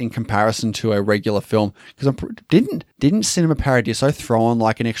extended cut in comparison to a regular film? Because didn't Cinema Paradiso throw on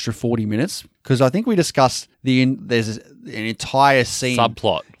like an extra 40 minutes? Because I think we discussed there's an entire scene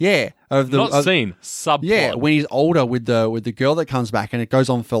Subplot. Yeah, Subplot. Yeah, when he's older with the girl that comes back, and it goes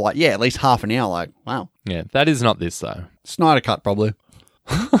on for like at least half an hour. Like, wow. Yeah, that is not this though. Snyder cut probably.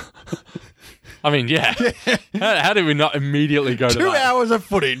 I mean, yeah. How did we not immediately go to 2 that? hours of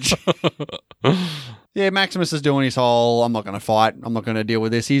footage. Yeah, Maximus is doing his whole, I'm not going to fight. I'm not going to deal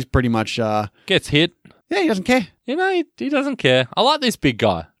with this. He's pretty much... Gets hit. Yeah, he doesn't care. You know, he doesn't care. I like this big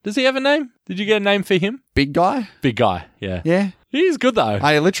guy. Does he have a name? Did you get a name for him? Big guy? Big guy, yeah. Yeah. He's good though.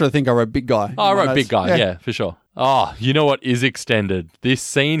 I literally think I wrote big guy. Oh, I wrote big guy, yeah, for sure. Oh, you know what is extended? This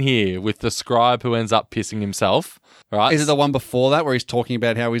scene here with the scribe who ends up pissing himself, right? Is it the one before that where he's talking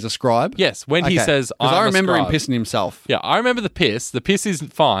about how he's a scribe? Yes, when he says, I'm I remember a him scribe. pissing himself. Yeah, I remember the piss. The piss is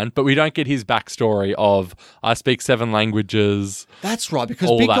fine, but we don't get his backstory of, I speak 7 languages. That's right, because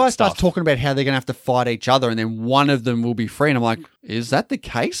all Big that Guy starts stuff. talking about how they're going to have to fight each other and then one of them will be free. And I'm like, is that the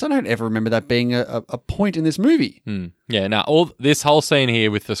case? I don't ever remember that being a point in this movie. Yeah, now this whole scene here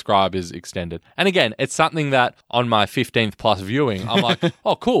with the scribe is extended. And again, it's something that on my 15th plus viewing, I'm like,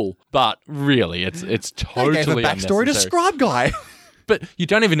 oh, cool. But really, it's They totally gave a backstory to unnecessary. Scribe Guy. But you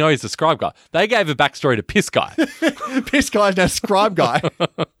don't even know he's the scribe guy. They gave a backstory to Piss Guy. Piss guy's now scribe guy.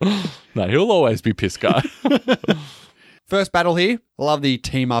 No, he'll always be Piss Guy. First battle here. I love the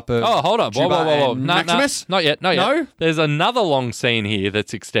team up of Oh, hold on. Whoa, Juba whoa, whoa, whoa. and No, Maximus. not yet. No? There's another long scene here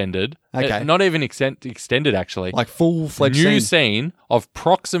that's extended. Okay. Not even extended, actually. Like full-fledged New scene. scene of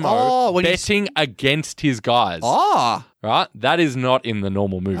Proximo when betting against his guys. Ah, Right? That is not in the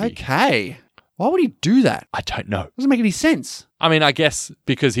normal movie. okay. Why would he do that? I don't know. Doesn't make any sense. I mean, I guess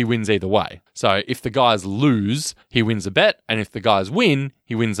because he wins either way. So if the guys lose, he wins a bet. And if the guys win,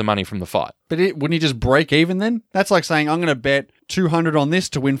 he wins the money from the fight. But wouldn't he just break even then? That's like saying, I'm going to bet 200 on this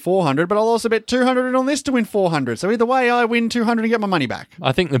to win 400, but I'll also bet 200 on this to win 400. So either way, I win 200 and get my money back.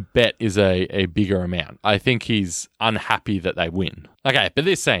 I think the bet is a bigger amount. I think he's unhappy that they win. Okay, but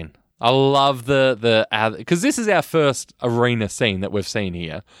this scene, I love because this is our first arena scene that we've seen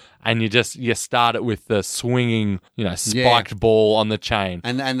here. And you start it with the swinging, spiked ball on the chain.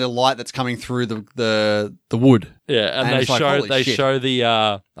 And the light that's coming through the wood. Yeah, and it's like, holy shit. show the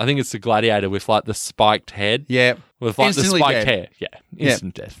I think it's the Gladiator with like the spiked head. Yeah. With like Instantly the spiked dead. hair. Yeah.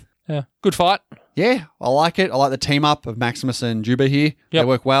 Instant death. Yeah. Good fight. Yeah, I like it. I like the team up of Maximus and Juba here. Yep. They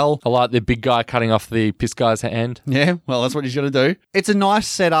work well. I like the big guy cutting off the piss guy's hand. Yeah, well, that's what he's going to do. It's a nice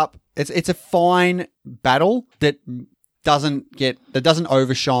setup. It's a fine battle that doesn't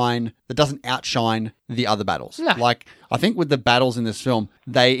outshine the other battles. No. Like, I think with the battles in this film,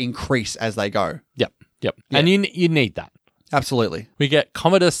 they increase as they go. Yep. Yeah. And you need that. Absolutely. We get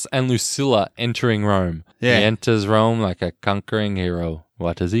Commodus and Lucilla entering Rome. Yeah. He enters Rome like a conquering hero.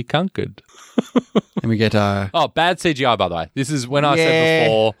 What has he conquered? And we get Oh, bad CGI, by the way. This is when I Yeah. said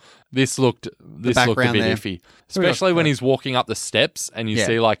before, this looked a bit background there. iffy. Especially when he's walking up the steps and you Yeah.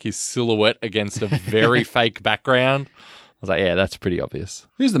 see like his silhouette against a very fake background. I was like, yeah, that's pretty obvious.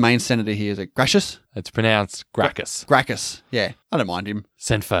 who's the main senator here? Is it Gracious? It's pronounced Gracchus. Gracchus. Yeah, I don't mind him.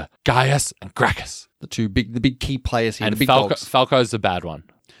 Send for Gaius and Gracchus. The big key players here, And the big Falco, dogs. Falco's the bad one.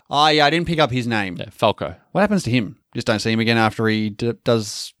 Oh, yeah, I didn't pick up his name. Yeah, Falco. What happens to him? Just don't see him again after he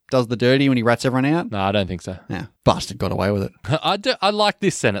does the dirty when he rats everyone out? No, I don't think so. Yeah, bastard got away with it. I like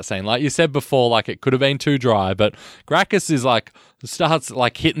this Senate scene. Like you said before, like it could have been too dry, but Gracchus is starts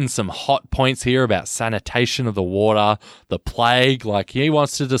hitting some hot points here about sanitation of the water, the plague. Like he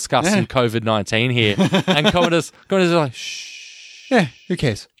wants to discuss some COVID-19 here. And Commodus is like, shh. Yeah, who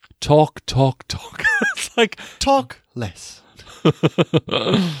cares? Talk. It's like, Talk less.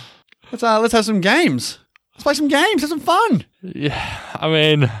 Let's have some games. Let's play some games. Have some fun. yeah, I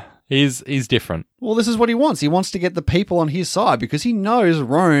mean, he's different. Well, this is what he wants. He wants to get the people on his side because he knows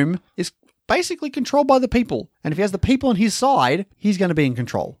Rome is basically controlled by the people. And if he has the people on his side, he's going to be in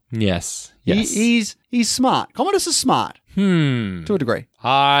control. Yes. He's smart. Commodus is smart. To a degree.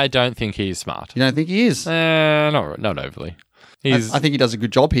 I don't think he's smart. You don't think he is? Not overly. I think he does a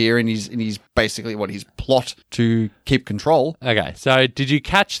good job here, and he's basically his plot to keep control. Okay, so did you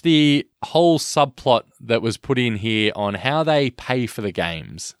catch the whole subplot that was put in here on how they pay for the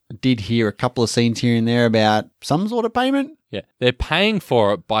games? I did hear a couple of scenes here and there about some sort of payment. Yeah, they're paying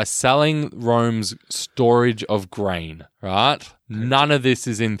for it by selling Rome's storage of grain, right? None of this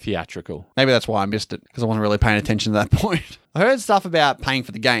is in theatrical. Maybe that's why I missed it, because I wasn't really paying attention to that point. I heard stuff about paying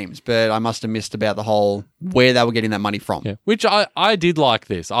for the games, but I must have missed about the whole where they were getting that money from. Yeah, which I did like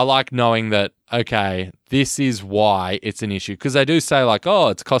this. I like knowing that, okay, this is why it's an issue. Because they do say like, oh,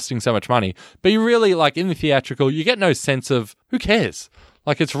 it's costing so much money. But you really, like in the theatrical, you get no sense of who cares?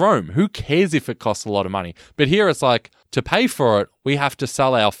 Like it's Rome. Who cares if it costs a lot of money? But here it's like, to pay for it, we have to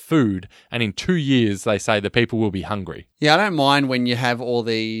sell our food. And in 2 years, they say the people will be hungry. Yeah, I don't mind when you have all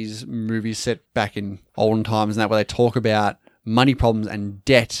these movies set back in olden times and that where they talk about money problems and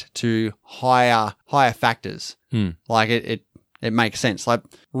debt to higher factors. Like it makes sense. Like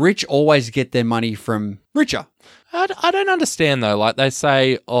rich always get their money from richer. I don't understand though. Like they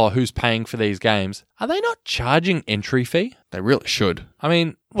say, oh, who's paying for these games? Are they not charging entry fee? They really should. I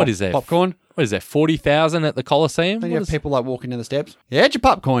mean, what is there? Popcorn? What is there? 40,000 at the Colosseum? Don't you have people like walking down the steps? Yeah, get your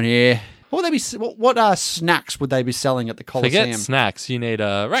popcorn here. What would they be? What snacks would they be selling at the Colosseum? Forget snacks. You need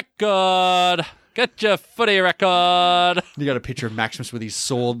a record. Get your footy record. You got a picture of Maximus with his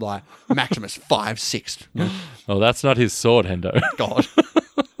sword, like Maximus 5'6". You know? Oh, that's not his sword, Hendo. God.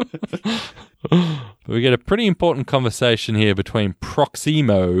 But we get a pretty important conversation here between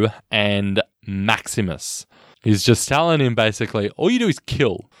Proximo and Maximus. He's just telling him basically, all you do is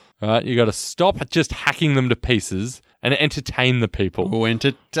kill, right? You got to stop just hacking them to pieces and entertain the people. Oh,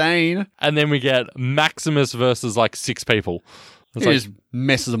 entertain. And then we get Maximus versus like 6 people. It's He like, just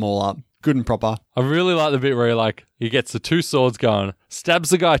messes them all up. Good and proper. I really like the bit where he gets the two swords going, stabs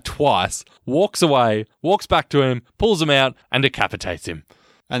the guy twice, walks away, walks back to him, pulls him out, and decapitates him.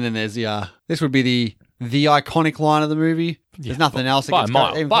 And then there's this would be the iconic line of the movie. There's nothing else that By a gets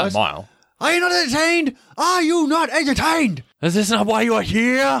mile. even By a close. mile. Are you not entertained? Are you not entertained? Is this not why you are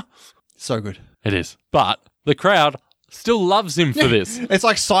here? So good. It is. But the crowd still loves him for this. It's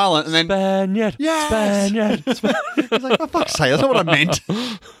like silent and then Spaniard. Yes! Spaniard. it's like, for fuck's sake, that's not what I meant.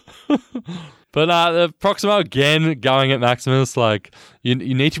 But the Proximo again going at Maximus, you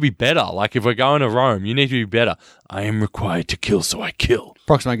need to be better. If we're going to Rome, you need to be better. I am required to kill, so I kill.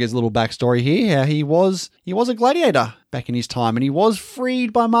 Proximo gives a little backstory here. How he was a gladiator back in his time, and he was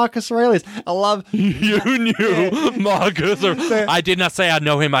freed by Marcus Aurelius. I love You knew Marcus. I did not say I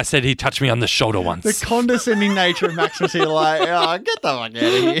know him. I said he touched me on the shoulder once. the condescending nature of Maximus here. Like, oh, get the fuck out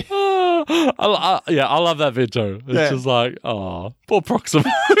of here. I love that bit too. It's just poor Proximo.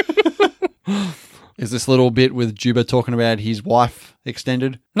 Is this little bit with Juba talking about his wife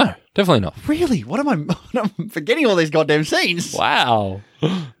extended? No, definitely not. Really? I'm forgetting all these goddamn scenes. Wow.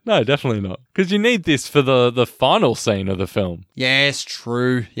 No, definitely not. Because you need this for the final scene of the film. Yes,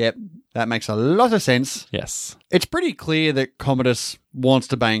 true. Yep. That makes a lot of sense. Yes. It's pretty clear that Commodus wants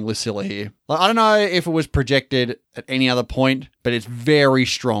to bang Lucilla here. I don't know if it was projected at any other point, but it's very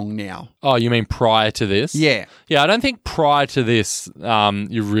strong now. Oh, you mean prior to this? Yeah. Yeah, I don't think prior to this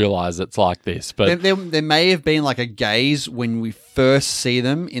you realise it's like this. But There may have been a gaze when we first see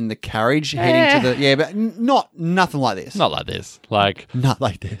them in the carriage heading to the... Yeah, but nothing like this. not like this. Not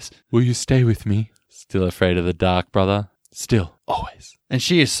like this. Will you stay with me? Still afraid of the dark, brother? Still, always. And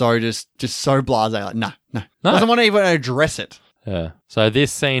she is so just so blasé. No. Doesn't want to even address it. Yeah. So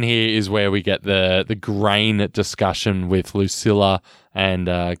this scene here is where we get the grain discussion with Lucilla and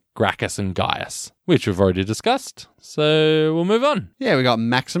Gracchus and Gaius, which we've already discussed. So we'll move on. Yeah, we got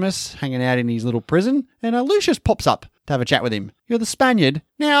Maximus hanging out in his little prison, and Lucius pops up to have a chat with him. You're the Spaniard.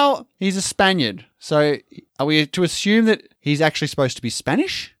 Now, he's a Spaniard. So are we to assume that he's actually supposed to be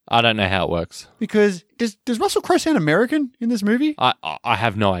Spanish? I don't know how it works. Because does Russell Crowe sound American in this movie? I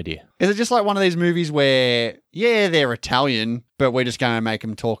have no idea. Is it just like one of these movies where, yeah, they're Italian, but we're just going to make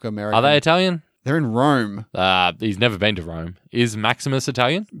them talk American? Are they Italian? They're in Rome. He's never been to Rome. Is Maximus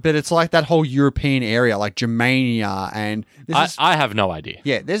Italian? But it's like that whole European area, like Germania, and I have no idea.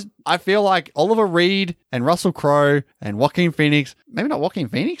 Yeah, I feel like Oliver Reed and Russell Crowe and Joaquin Phoenix, maybe not Joaquin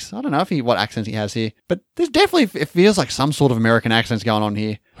Phoenix, I don't know what accents he has here, but there's definitely, it feels like some sort of American accents going on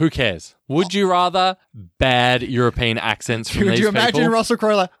here. Who cares? Would you rather bad European accents from these Could you imagine people? Russell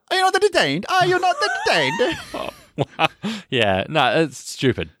Crowe like, are you not detained? Are you not detained? Yeah, no, it's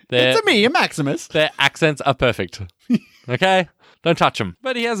stupid. It's me, Maximus. Their accents are perfect. Okay? Don't touch them.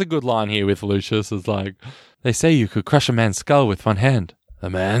 But he has a good line here with Lucius. It's like, they say you could crush a man's skull with one hand. A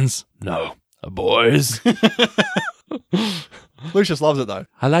man's? No. A boy's? Lucius loves it though.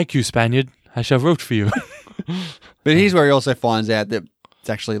 I like you, Spaniard. I shall vote for you. But here's where he also finds out that it's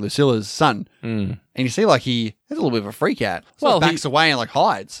actually Lucilla's son. Mm. And you see he has a little bit of a freak out. Well, Backs away and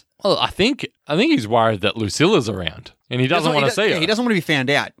hides. Well, I think he's worried that Lucilla's around. And he doesn't want to see her. He doesn't want to be found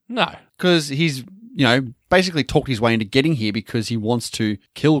out. No. Because he's, basically talked his way into getting here because he wants to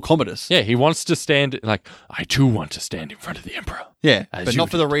kill Commodus. Yeah, he wants to stand, I too want to stand in front of the Emperor. Yeah, As but you not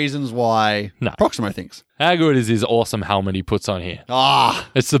for the reasons why No. Proximo thinks. How good is his awesome helmet he puts on here? Ah,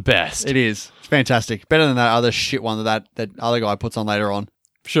 It's the best. it is. It's fantastic. Better than that other shit one that other guy puts on later on.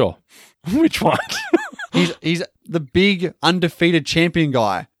 Sure. Which one? He's the big undefeated champion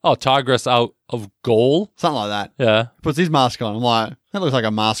guy. Oh, Tigris out of Gaul? Something like that. Yeah. Puts his mask on. I'm like, that looks like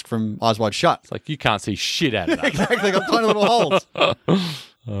a mask from Eyes Wide Shut. It's like you can't see shit out of that. Exactly, got tiny little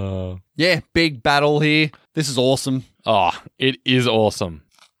holes. Yeah, big battle here. This is awesome. Oh, it is awesome.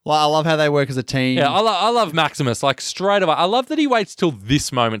 Well, I love how they work as a team. Yeah, I love Maximus, straight away. I love that he waits till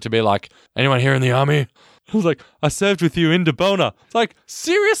this moment to be like, anyone here in the army? I was like, I served with you in Debona. It's like,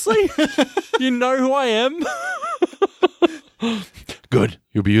 seriously? You know who I am? Good.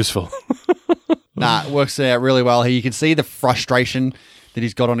 You'll be useful. Nah, it works out really well here. You can see the frustration that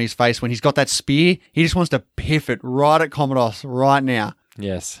he's got on his face when he's got that spear. He just wants to piff it right at Commodus right now.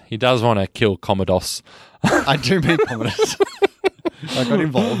 Yes, he does want to kill Commodus. I do mean Commodus. I got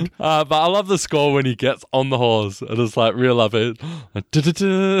involved. But I love the score when he gets on the horse. And it's like, real love it.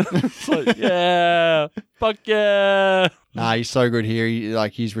 It's like, yeah, fuck yeah. Nah, he's so good here.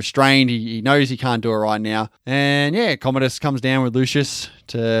 He's restrained. He knows he can't do it right now. And yeah, Commodus comes down with Lucius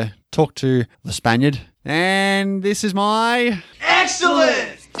to talk to the Spaniard. And this is my...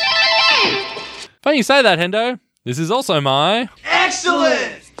 Excellent! Funny you say that, Hendo. This is also my...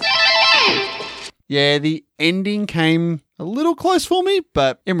 Excellent! Yeah, the ending came a little close for me,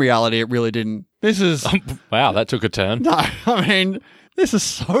 but in reality, it really didn't. This is... Wow, that took a turn. No, I mean, this is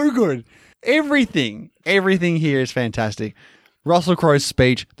so good. Everything here is fantastic. Russell Crowe's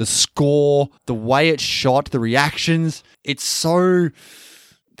speech, the score, the way it's shot, the reactions. It's so...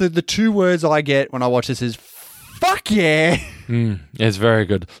 The two words I get when I watch this is, fuck yeah. It's very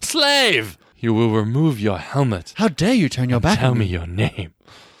good. Slave! You will remove your helmet. How dare you turn your back Tell on me your name.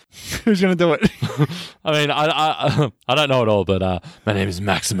 Who's going to do it? I mean, I don't know it all, but my name is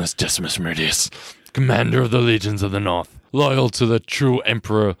Maximus Decimus Meridius, commander of the legions of the North, loyal to the true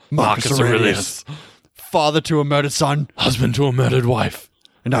emperor Marcus Aurelius, father to a murdered son, husband to a murdered wife,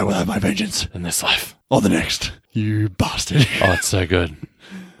 and I will have my vengeance in this life or the next. You bastard. Oh, it's so good.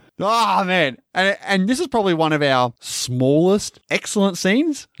 Oh, man. And this is probably one of our smallest excellent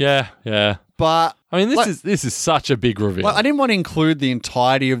scenes. Yeah. But I mean, this is such a big reveal. I didn't want to include the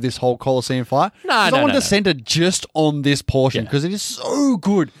entirety of this whole Colosseum fight. I wanted to center just on this portion because it is so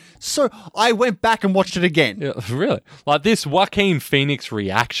good. So I went back and watched it again. Yeah, really? Like this Joaquin Phoenix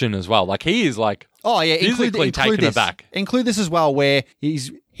reaction as well. Like he is like physically taken aback. Include this as well where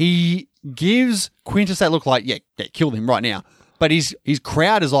he gives Quintus that look like, yeah, kill him right now. But his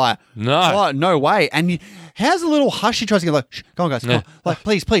crowd is like, no way. And he has a little hush. He tries to go like, shh, come on, guys, come on. Like,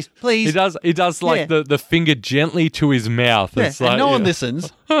 please. He does like the finger gently to his mouth. Yeah, it's like, and no one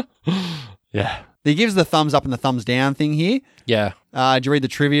listens. Yeah. He gives the thumbs up and the thumbs down thing here. Yeah. Did you read the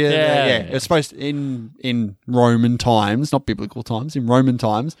trivia? Yeah. It was supposed in Roman times, not biblical times, in Roman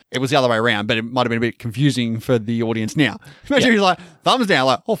times. It was the other way around, but it might have been a bit confusing for the audience now. Imagine he's like, thumbs down,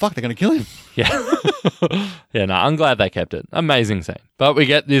 like, oh, fuck, they're going to kill him. Yeah. Yeah, no, I'm glad they kept it. Amazing scene. But we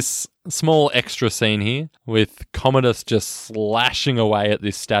get this small extra scene here with Commodus just slashing away at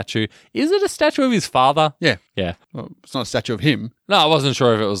this statue. Is it a statue of his father? Yeah. Yeah. Well, it's not a statue of him. No, I wasn't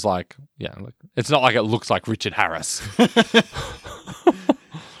sure if it was like, it's not like it looks like Richard Harris.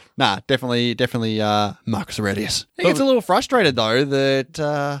 Nah, definitely Marcus Aurelius. He gets a little frustrated, though,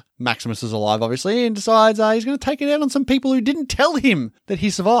 that Maximus is alive, obviously, and decides he's going to take it out on some people who didn't tell him that he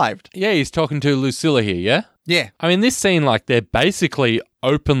survived. Yeah, he's talking to Lucilla here, yeah? Yeah. I mean, this scene, like, they're basically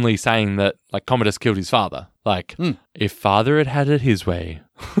openly saying that, like, Commodus killed his father. Like, if father had it his way...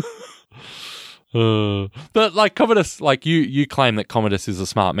 But, like, Commodus, like, you claim that Commodus is a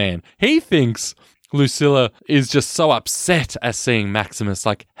smart man. He thinks Lucilla is just so upset at seeing Maximus.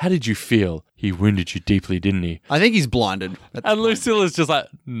 Like, how did you feel? He wounded you deeply, didn't he? I think he's blinded. And Lucilla's just like,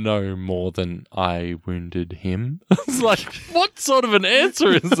 no more than I wounded him. It's like, what sort of an answer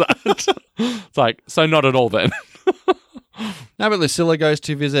is that? It's like, so not at all then. No, but Lucilla goes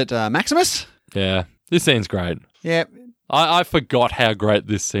to visit Maximus. Yeah, this scene's great. Yeah. I forgot how great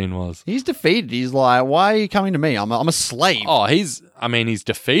this scene was. He's defeated. He's like, why are you coming to me? I'm a slave. Oh, he's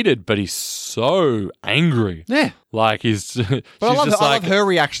defeated, but he's so angry. Yeah. Like, he's... But I love her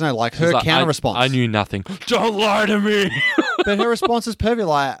reaction, though, like her counter-response. I knew nothing. Don't lie to me! But her response is perfect.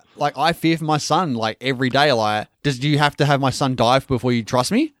 Like, I fear for my son, like, every day. Like, do you have to have my son die before you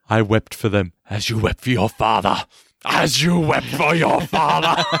trust me? I wept for them as you wept for your father. As you wept for your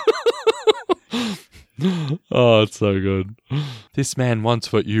father. Oh, it's so good. This man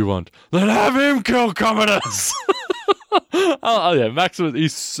wants what you want. Then have him kill Commodus. Oh yeah,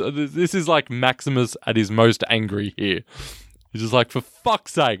 Maximus. This is like Maximus at his most angry here. He's just like, for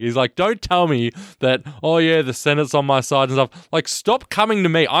fuck's sake. He's like, don't tell me that, oh yeah, the Senate's on my side and stuff. Like, stop coming to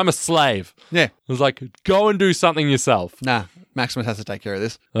me. I'm a slave. Yeah. It's like, go and do something yourself. Nah, Maximus has to take care of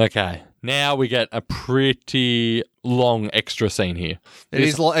this. Okay. Now we get a pretty long extra scene here. It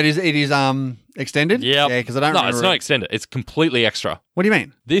is extended? Yeah. Yeah, because I don't remember. No, it's not extended. It's completely extra. What do you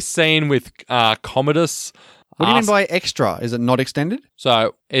mean? This scene with Commodus. What do you mean by extra? Is it not extended?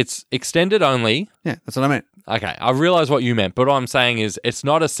 So it's extended only. Yeah, that's what I meant. Okay, I realize what you meant, but what I'm saying is it's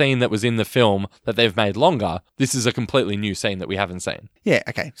not a scene that was in the film that they've made longer. This is a completely new scene that we haven't seen. Yeah,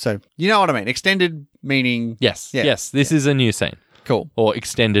 okay. So you know what I mean. Extended meaning... Yes, yeah, yes. This is a new scene. Cool. Or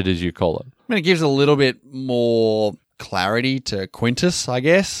extended as you call it. I mean, it gives a little bit more clarity to Quintus, I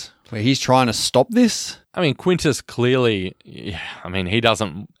guess, where he's trying to stop this. I mean, Quintus clearly, he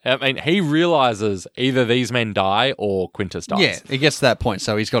realizes either these men die or Quintus dies. Yeah, it gets to that point,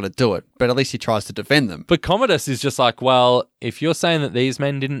 so he's got to do it. But at least he tries to defend them. But Commodus is just like, well, if you're saying that these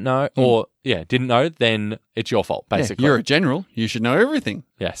men didn't know, didn't know, then it's your fault, basically. Yeah, you're a general. You should know everything.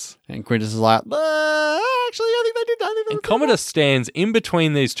 Yes. And Quintus is like, actually, I think they did. And Commodus stands in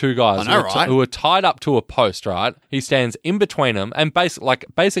between these two guys who are tied up to a post, right? He stands in between them and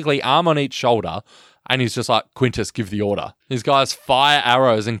basically arm on each shoulder. And he's just like, Quintus, give the order. These guys fire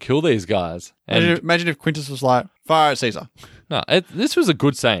arrows and kill these guys. And imagine if Quintus was like, fire at Caesar. No, this was a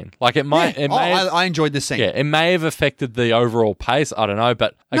good scene. Like it might. Yeah. I enjoyed this scene. Yeah, it may have affected the overall pace. I don't know,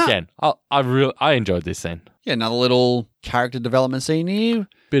 but again, I enjoyed this scene. Yeah, another little character development scene here.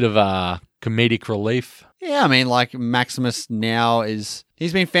 Bit of comedic relief. Yeah, I mean, like Maximus now he's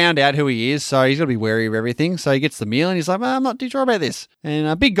been found out who he is, so he's got to be wary of everything. So he gets the meal and he's like, well, I'm not too sure about this. And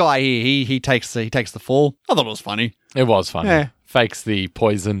a big guy here, he takes the fall. I thought it was funny. It was funny. Yeah. Fakes the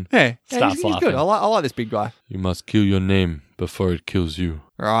poison. Yeah, Starts he's laughing. good. I like this big guy. You must kill your name before it kills you.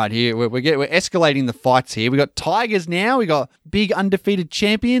 Right here, we're escalating the fights here. We got tigers now. We got big undefeated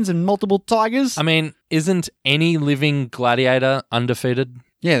champions and multiple tigers. I mean, isn't any living gladiator undefeated?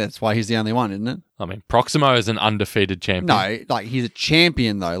 Yeah, that's why he's the only one, isn't it? I mean, Proximo is an undefeated champion. No, like he's a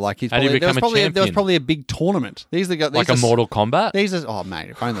champion though. Like he's How do you become a champion? There was probably a big tournament. These are Like a Mortal Kombat? These are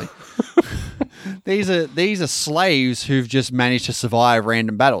mate, if only. These are slaves who've just managed to survive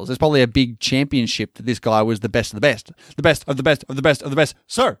random battles. There's probably a big championship that this guy was the best of the best, the best of the best of the best of the best.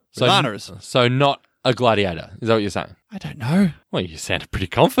 Sir, with honors. So not a gladiator. Is that what you're saying? I don't know. Well, you sounded pretty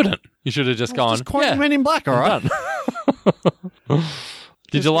confident. You should have just gone. Just quoting Men in Black, all right. Done.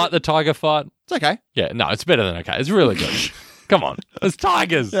 Did you like the tiger fight? It's okay. Yeah, no, it's better than okay. It's really good. Come on. It's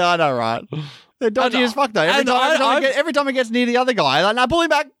tigers. Yeah, I know, right? They're dodgy as fuck, though. Every time it gets near the other guy, like, no, pull him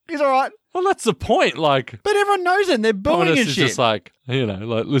back. He's all right. Well, that's the point. Like, but everyone knows it. They're booing Commodus and is shit. just like,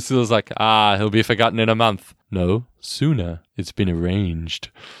 like Lucilla's like, he'll be forgotten in a month. No, sooner. It's been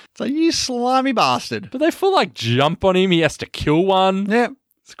arranged. It's like, you slimy bastard. But they full like jump on him. He has to kill one. Yeah.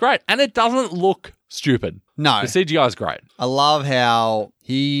 It's great. And it doesn't look stupid. No. The CGI is great. I love how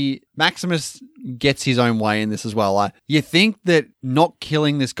Maximus gets his own way in this as well. Like, you think that not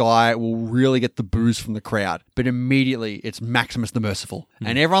killing this guy will really get the boos from the crowd, but immediately it's Maximus the Merciful,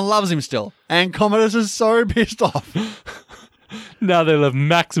 and everyone loves him still. And Commodus is so pissed off. Now they love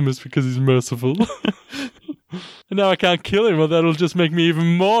Maximus because he's merciful. And now I can't kill him, or that'll just make me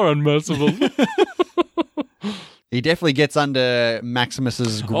even more unmerciful. He definitely gets under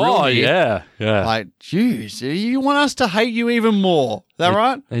Maximus's grill. Oh, here. yeah. Like, jeez, you want us to hate you even more. Is that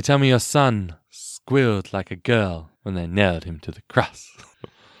right? They tell me your son squealed like a girl when they nailed him to the cross.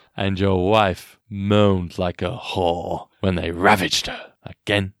 And your wife moaned like a whore when they ravaged her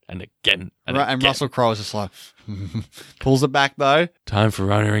again and again and again. And Russell Crowe is just like, pulls it back though. Time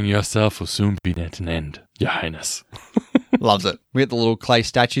for honoring yourself will soon be at an end, Your Highness. Loves it. We get the little clay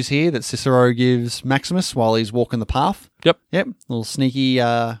statues here that Cicero gives Maximus while he's walking the path. Yep. Little sneaky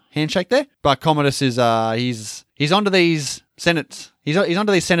handshake there. But Commodus is he's onto these senates. He's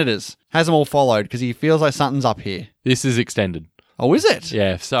onto these senators. Has them all followed because he feels like something's up here. This is extended. Oh, is it?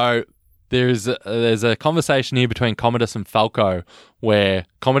 Yeah. So there's a conversation here between Commodus and Falco where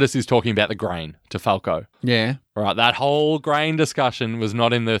Commodus is talking about the grain to Falco. Yeah. Right, that whole grain discussion was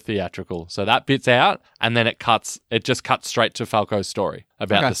not in the theatrical. So that bit's out, and then it just cuts straight to Falco's story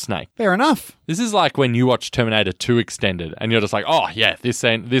about the snake. Fair enough. This is like when you watch Terminator 2 Extended, and you're just like, oh, yeah, this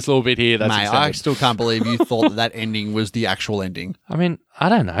little bit here, that's Mate, extended. I still can't believe you thought that ending was the actual ending. I mean, I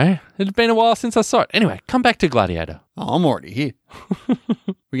don't know. It's been a while since I saw it. Anyway, come back to Gladiator. Oh, I'm already here.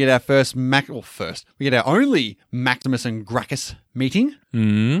 We get our we get our only Maximus and Gracchus meeting.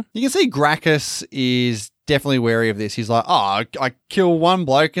 Mm. You can see Gracchus is definitely wary of this. He's like, I kill one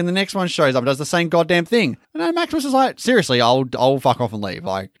bloke and the next one shows up and does the same goddamn thing. And then Maximus is like, seriously, I'll fuck off and leave.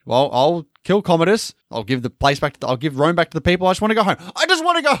 Like, well, I'll kill Commodus. I'll give the place back I'll give Rome back to the people. I just want to go home. I just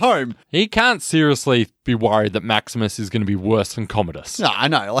want to go home. He can't seriously be worried that Maximus is going to be worse than Commodus. No, I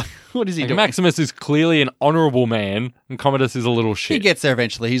know. Like, what is he doing? Maximus is clearly an honourable man, and Commodus is a little shit. He gets there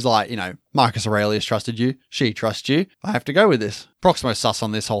eventually. He's like, Marcus Aurelius trusted you. She trusts you. I have to go with this. Proximo's sus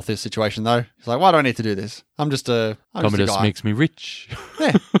on this whole situation, though. He's like, why do I need to do this? Commodus makes me rich.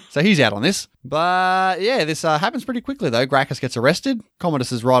 Yeah. So he's out on this. But yeah, this happens pretty quickly, though. Gracchus gets arrested.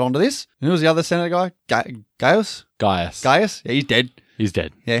 Commodus is right onto this. And who was the other senator guy? Gaius? Gaius. Yeah, he's dead. He's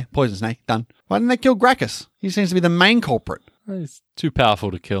dead. Yeah, poison snake. Done. Why didn't they kill Gracchus? He seems to be the main culprit. He's too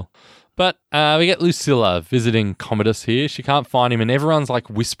powerful to kill. But we get Lucilla visiting Commodus here. She can't find him, and everyone's like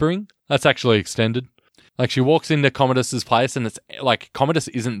whispering. That's actually extended. Like, she walks into Commodus's place, and it's like Commodus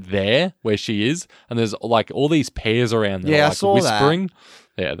isn't there where she is, and there's like all these pairs around there, I saw whispering.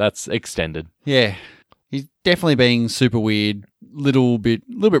 Yeah, that's extended. Yeah, he's definitely being super weird, little bit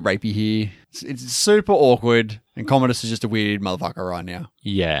rapey here. It's super awkward, and Commodus is just a weird motherfucker right now.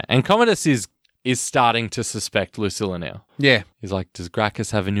 Yeah, and Commodus is starting to suspect Lucilla now. Yeah, he's like, does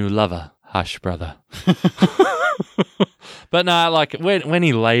Gracchus have a new lover? Hush, brother. But no, like when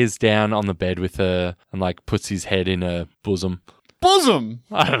he lays down on the bed with her and like puts his head in her bosom. Bosom?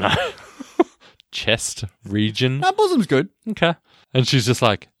 I don't know. Chest region. No, bosom's good. Okay. And she's just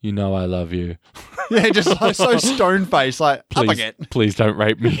like, you know I love you. Yeah, just like so stone-faced, like, up again. Please don't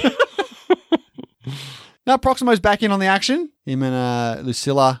rape me. Now Proximo's back in on the action. Him and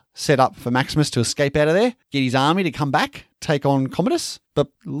Lucilla set up for Maximus to escape out of there, get his army to come back, take on Commodus. But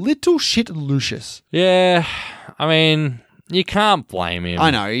little shit Lucius. Yeah, I mean, you can't blame him.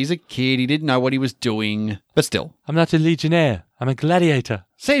 I know, he's a kid, he didn't know what he was doing, but still. I'm not a legionnaire. I'm a gladiator.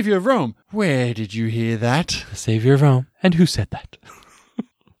 Savior of Rome. Where did you hear that? The savior of Rome. And who said that?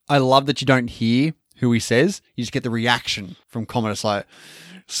 I love that you don't hear who he says. You just get the reaction from Commodus,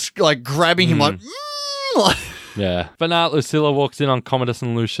 like grabbing him, like. Yeah. But now Lucilla walks in on Commodus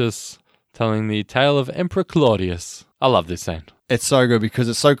and Lucius, telling the tale of Emperor Claudius. I love this scene. It's so good because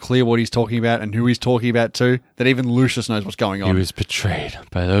it's so clear what he's talking about and who he's talking about too, that even Lucius knows what's going on. He was betrayed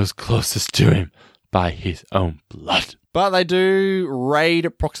by those closest to him by his own blood. But they do raid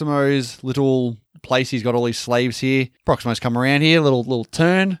Proximo's little place. He's got all these slaves here. Proximo's come around here, little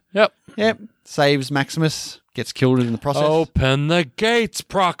turn. Yep. Saves Maximus, gets killed in the process. Open the gates,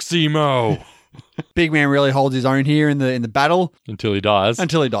 Proximo. Big man really holds his own here in the battle. Until he dies.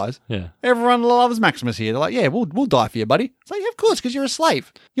 Yeah. Everyone loves Maximus here. They're like, yeah, we'll die for you, buddy. It's like, yeah, of course, because you're a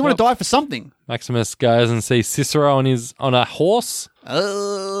slave. You want to die for something. Maximus goes and sees Cicero on a horse.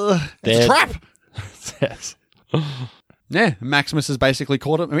 It's a trap. Yes. Yeah, Maximus has basically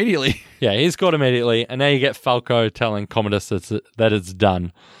caught him immediately. Yeah, he's caught immediately. And now you get Falco telling Commodus that it's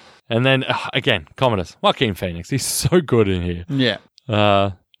done. And then, again, Commodus, Joaquin Phoenix, he's so good in here.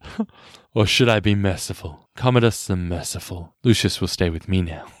 Yeah. Or should I be merciful? Commodus the merciful. Lucius will stay with me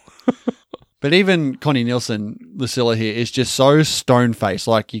now. But even Connie Nielsen, Lucilla here, is just so stone-faced.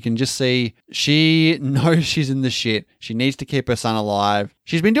 Like, you can just see she knows she's in the shit. She needs to keep her son alive.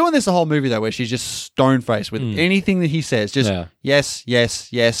 She's been doing this the whole movie, though, where she's just stone-faced with anything that he says. Just, yes,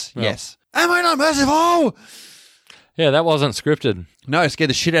 yes, yes, yes. Am I not merciful? Yeah, that wasn't scripted. No, it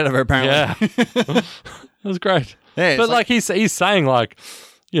scared the shit out of her, apparently. Yeah. That was great. Yeah, but like he's saying, like,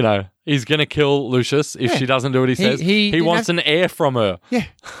 you know, he's going to kill Lucius if she doesn't do what he says. He wants an heir from her. Yeah.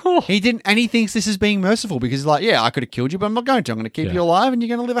 He didn't, and he thinks this is being merciful because he's like, yeah, I could have killed you, but I'm not going to. I'm going to keep you alive and you're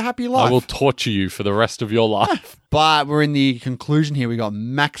going to live a happy life. I will torture you for the rest of your life. But we're in the conclusion here. We got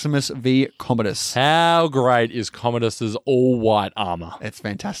Maximus v. Commodus. How great is Commodus's all-white armor? It's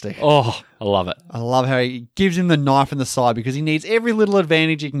fantastic. Oh, I love it. I love how he gives him the knife in the side because he needs every little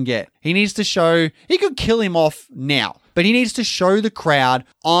advantage he can get. He needs to show, he could kill him off now, but he needs to show the crowd,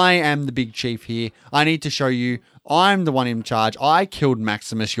 I am the big chief here. I need to show you I'm the one in charge. I killed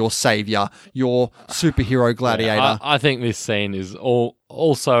Maximus, your savior, your superhero gladiator. Yeah, I think this scene is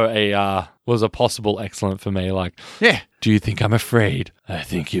also was a possible excellent for me. Like, do you think I'm afraid? I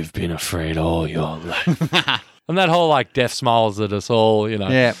think you've been afraid all your life. And that whole like death smiles at us all, you know.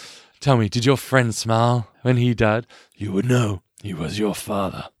 Yeah. Tell me, did your friend smile when he died? You would know. He was your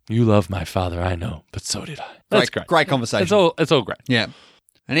father. You love my father, I know, but so did I. That's great. Great conversation. It's all great. Yeah.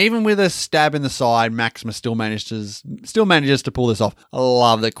 And even with a stab in the side, Maximus still manages to pull this off. I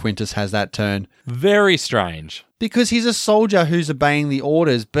love that Quintus has that turn. Very strange. Because he's a soldier who's obeying the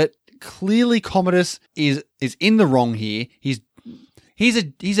orders, but clearly Commodus is in the wrong here. He's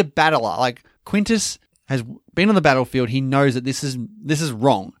a battler. Like, Quintus has been on the battlefield. He knows that this is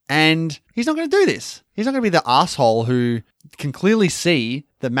wrong. And he's not going to do this. He's not going to be the asshole who can clearly see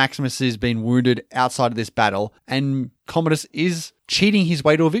that Maximus has been wounded outside of this battle, and Commodus is cheating his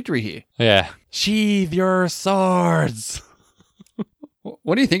way to a victory here. Yeah. Sheathe your swords.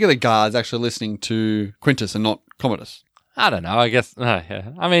 What do you think of the guards actually listening to Quintus and not Commodus? I don't know. I guess,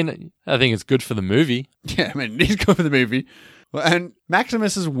 yeah. I mean, I think it's good for the movie. Yeah, I mean, it is good for the movie. And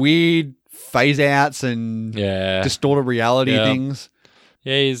Maximus's weird phase outs and distorted reality things.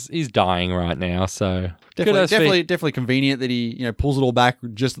 Yeah, he's dying right now, so definitely convenient that he pulls it all back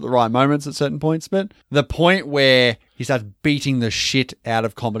just at the right moments at certain points. But the point where he starts beating the shit out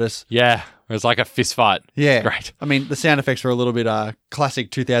of Commodus, it was like a fist fight. Yeah, great. I mean, the sound effects are a little bit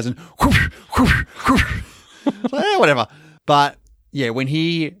classic 2000. Whatever. But yeah, when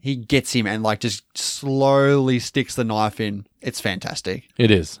he gets him and like just slowly sticks the knife in, it's fantastic.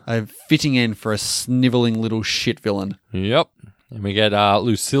 It is a fitting end for a sniveling little shit villain. Yep. And we get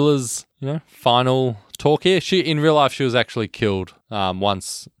Lucilla's, final talk here. She, in real life, she was actually killed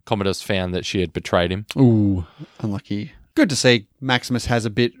once Commodus found that she had betrayed him. Ooh, unlucky. Good to see Maximus has a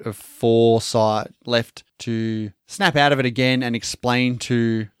bit of foresight left to snap out of it again and explain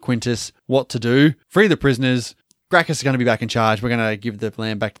to Quintus what to do. Free the prisoners. Gracchus is going to be back in charge. We're going to give the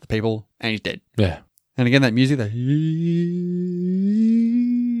land back to the people. And he's dead. Yeah. And again, that music,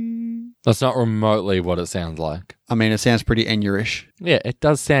 that's not remotely what it sounds like. I mean, it sounds pretty Enya-ish. Yeah, it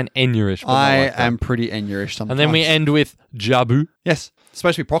does sound Enya-ish. But I not like that. am pretty Enya-ish sometimes. And then we end with Jabu, Yes. It's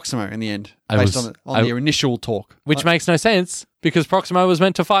supposed to be Proximo in the end, I based was- on the initial talk. which makes no sense because Proximo was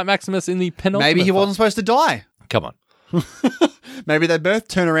meant to fight Maximus in the penultimate. Maybe he fight. wasn't supposed to die. Come on. Maybe they both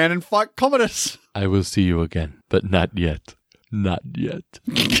turn around and fight Commodus. I will see you again, but not yet. Not yet.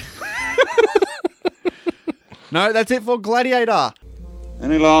 No, that's it for Gladiator.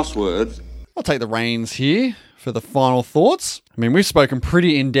 Any last words? I'll take the reins here for the final thoughts. I mean, we've spoken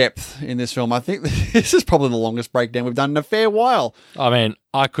pretty in depth in this film. I think this is probably the longest breakdown we've done in a fair while. I mean,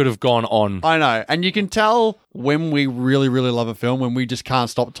 I could have gone on. I know. And you can tell when we really, really love a film, when we just can't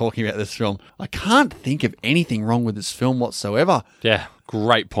stop talking about this film. I can't think of anything wrong with this film whatsoever. Yeah,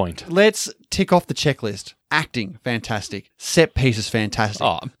 great point. Let's tick off the checklist. Acting, fantastic. Set pieces, fantastic.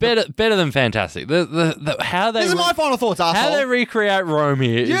 Oh, better than fantastic. The how they This is my final thoughts, how asshole. they recreate Rome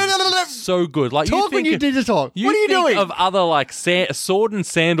here is so good. Like Talk when you need to talk. What are you think doing? of other like sword and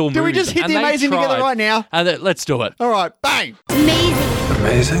sandal movies? Do we just hit and the they amazing together tried. right now? And let's do it. All right, bang,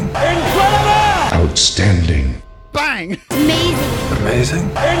 Amazing. Outstanding. bang. Amazing.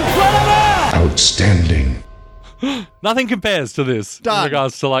 Outstanding. Nothing compares to this Done. in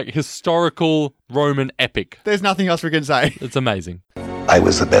regards to like historical Roman epic. There's nothing else we can say. It's amazing. I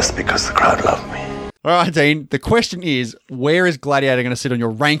was the best because the crowd loved me. All right, Dean, the question is, where is Gladiator going to sit on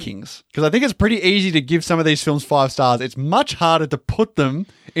your rankings? Because I think it's pretty easy to give some of these films 5 stars. It's much harder to put them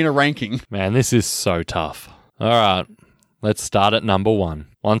in a ranking. Man, this is so tough. All right, let's start at number 1.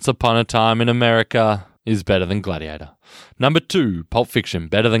 Once Upon a Time in America is better than Gladiator. Number 2, Pulp Fiction,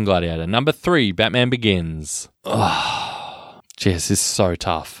 better than Gladiator. Number 3, Batman Begins. Oh, jeez, this is so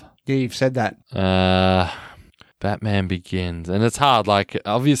tough. Yeah, you've said that. Batman Begins. And it's hard, like,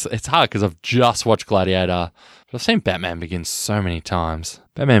 obviously, it's hard because I've just watched Gladiator, but I've seen Batman Begins so many times.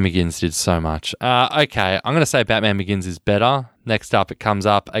 Batman Begins did so much. Okay, I'm going to say Batman Begins is better. Next up, it comes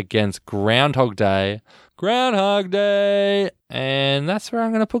up against Groundhog Day. Groundhog Day. And that's where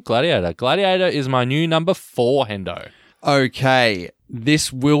I'm going to put Gladiator. Gladiator is my new number 4, Hendo. Okay,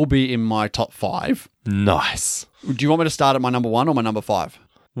 this will be in my top 5. Nice. Do you want me to start at my number 1 or my number 5?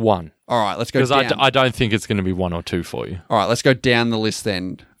 1. All right, let's go Because down. I don't think it's going to be 1 or 2 for you. All right, let's go down the list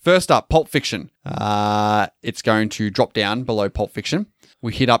then. First up, Pulp Fiction. It's going to drop down below Pulp Fiction.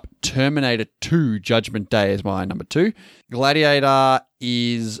 We hit up Terminator 2 Judgment Day as my number 2. Gladiator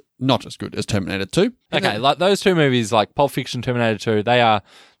is not as good as Terminator 2. Okay, like those two movies, like Pulp Fiction, Terminator 2, they are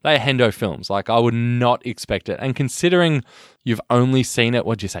Hendo films. Like, I would not expect it. And considering you've only seen it,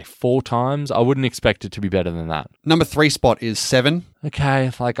 what'd you say, 4 times? I wouldn't expect it to be better than that. Number 3 spot is 7. Okay,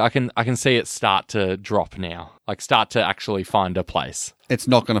 like I can see it start to drop now. Like, start to actually find a place. It's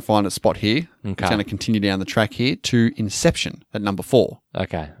not going to find a spot here. Okay. It's going to continue down the track here to Inception at number 4.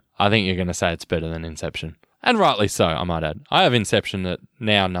 Okay, I think you're going to say it's better than Inception. And rightly so, I might add. I have Inception at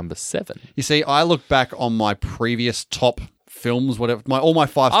now number 7. You see, I look back on my previous top films, whatever, all my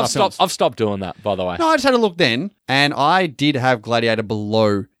 5-star films. I've stopped doing that, by the way. No, I just had a look then, and I did have Gladiator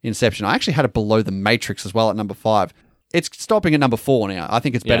below Inception. I actually had it below The Matrix as well at number 5. It's stopping at number 4 now. I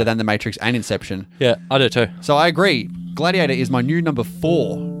think it's better Yeah. than The Matrix and Inception. Yeah, I do too. So I agree. Gladiator is my new number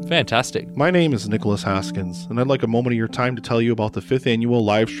 4. Fantastic. My name is Nicholas Haskins, and I'd like a moment of your time to tell you about the 5th annual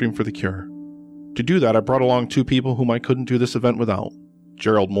live stream for the cure. To do that, I brought along 2 people whom I couldn't do this event without,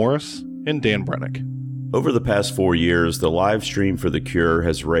 Gerald Morris and Dan Brennick. Over the past 4 years, the live stream for the cure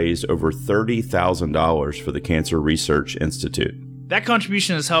has raised over $30,000 for the Cancer Research Institute. That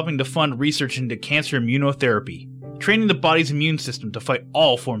contribution is helping to fund research into cancer immunotherapy, training the body's immune system to fight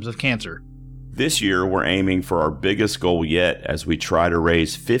all forms of cancer. This year, we're aiming for our biggest goal yet as we try to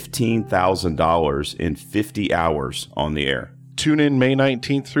raise $15,000 in 50 hours on the air. Tune in May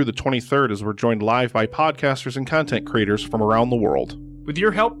 19th through the 23rd as we're joined live by podcasters and content creators from around the world. With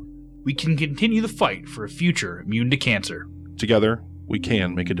your help, we can continue the fight for a future immune to cancer. Together, we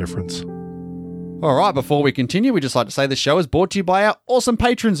can make a difference. All right, before we continue, we'd just like to say the show is brought to you by our awesome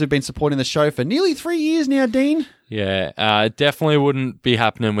patrons who've been supporting the show for nearly 3 years now, Dean. Yeah, it definitely wouldn't be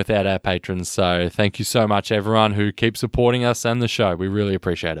happening without our patrons. So thank you so much, everyone who keeps supporting us and the show. We really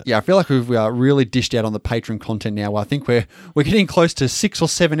appreciate it. Yeah, I feel like we've really dished out on the patron content now. I think we're getting close to 6 or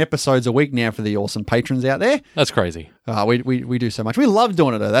 7 episodes a week now for the awesome patrons out there. That's crazy. We do so much. We love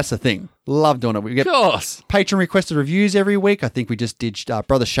doing it, though. That's the thing. Love doing it. We get Of course. patron requested reviews every week. I think we just did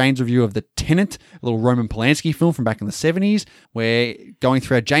Brother Shane's review of The Tenant, a little Roman Polanski film from back in the 70s. We're going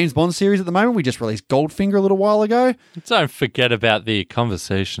through our James Bond series at the moment. We just released Goldfinger a little while ago. Don't forget about the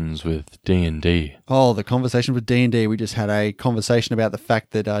conversations with D&D. Oh, the conversation with D&D. We just had a conversation about the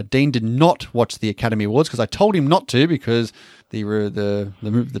fact that Dean did not watch the Academy Awards because I told him not to because the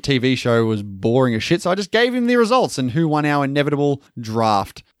TV show was boring as shit, so I just gave him the results and who won our inevitable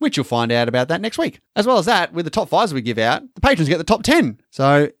draft, which you'll find out about that next week. As well as that, with the top 5s we give out, the patrons get the top 10.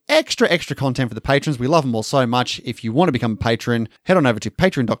 So extra content for the patrons. We love them all so much. If you want to become a patron, head on over to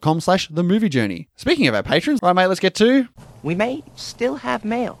patreon.com/themoviejourney. Speaking of our patrons, right, mate, let's get to... We may still have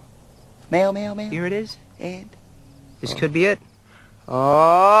mail. Mail. Here it is. And this could be it.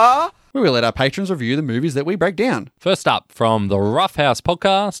 We will let our patrons review the movies that we break down. First up, from the Rough House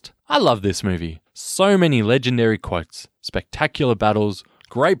podcast, I love this movie. So many legendary quotes, spectacular battles,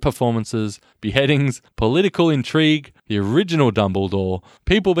 great performances, beheadings, political intrigue, the original Dumbledore,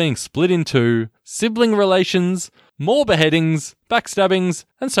 people being split in two, sibling relations, more beheadings, backstabbings,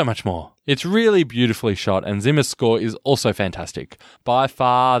 and so much more. It's really beautifully shot, and Zimmer's score is also fantastic. By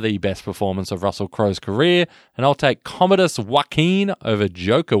far the best performance of Russell Crowe's career, and I'll take Commodus Joaquin over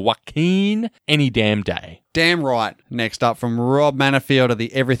Joker Joaquin any damn day. Damn right. Next up, from Rob Manafield of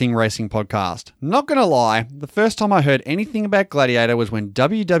the Everything Racing podcast. Not gonna lie, the first time I heard anything about Gladiator was when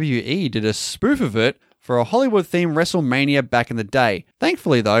WWE did a spoof of it for a Hollywood-themed WrestleMania back in the day.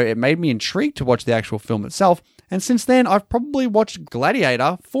 Thankfully, though, it made me intrigued to watch the actual film itself, and since then, I've probably watched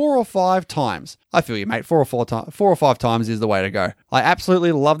Gladiator 4 or 5 times. I feel you, mate. 4 or 5 times is the way to go. I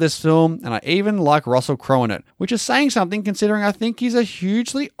absolutely love this film, and I even like Russell Crowe in it, which is saying something considering I think he's a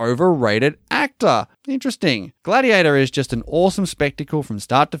hugely overrated actor. Interesting. Gladiator is just an awesome spectacle from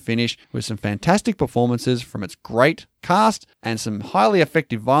start to finish, with some fantastic performances from its great cast and some highly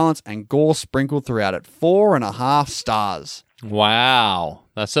effective violence and gore sprinkled throughout it. 4.5 stars. Wow.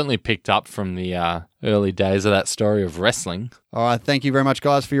 That certainly picked up from the early days of that story of wrestling. All right, thank you very much,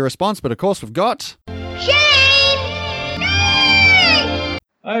 guys, for your response. But of course, we've got...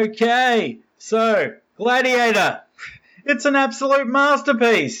 Okay, so Gladiator. It's an absolute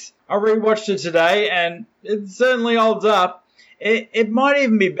masterpiece. I rewatched it today and it certainly holds up. It might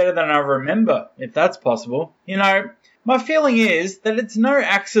even be better than I remember, if that's possible. You know, my feeling is that it's no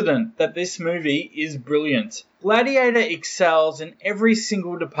accident that this movie is brilliant. Gladiator excels in every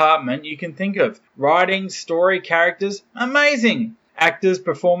single department you can think of. Writing, story, characters, amazing. Actors,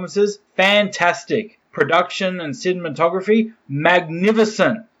 performances, fantastic. Production and cinematography,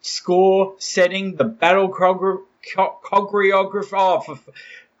 magnificent. Score, setting, the battle choreography,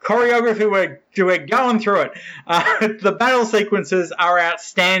 we're going through it. The battle sequences are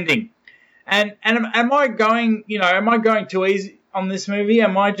outstanding. And am I going too easy on this movie?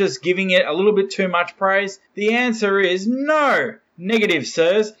 Am I just giving it a little bit too much praise? The answer is no. Negative,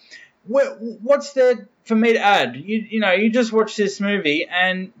 sirs. What's there for me to add? You just watch this movie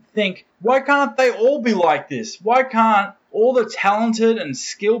and think, why can't they all be like this? Why can't all the talented and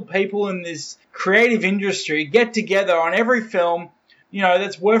skilled people in this creative industry get together on every film,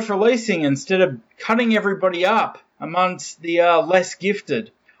 that's worth releasing instead of cutting everybody up amongst the less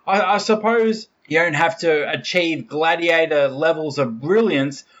gifted? I suppose you don't have to achieve Gladiator levels of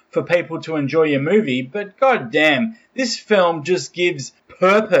brilliance for people to enjoy your movie, but goddamn, this film just gives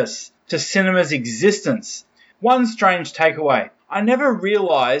purpose to cinema's existence. One strange takeaway. I never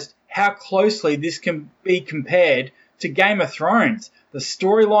realised how closely this can be compared to Game of Thrones. The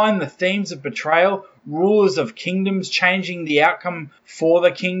storyline, the themes of betrayal, rulers of kingdoms changing the outcome for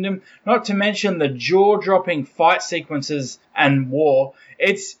the kingdom, not to mention the jaw-dropping fight sequences and war.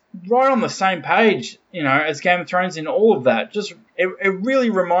 It's right on the same page, as Game of Thrones in all of that. It really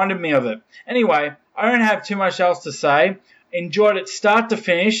reminded me of it. Anyway, I don't have too much else to say. Enjoyed it start to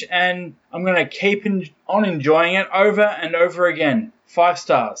finish, and I'm going to keep on enjoying it over and over again. 5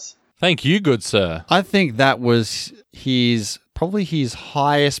 stars. Thank you, good sir. I think that was probably his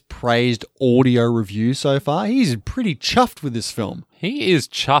highest praised audio review so far. He's pretty chuffed with this film. He is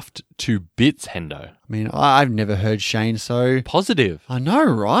chuffed to bits, Hendo. I mean, I've never heard Shane so positive. I know,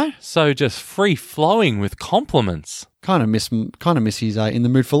 right? So just free flowing with compliments. Kind of miss his In the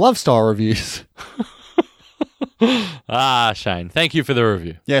Mood for Love style reviews. Shane, thank you for the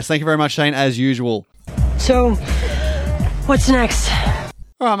review. Yes, thank you very much, Shane, as usual. So, what's next?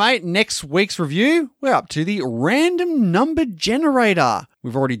 All right, mate, next week's review, we're up to the random number generator.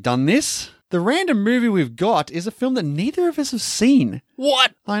 We've already done this. The random movie we've got is a film that neither of us have seen.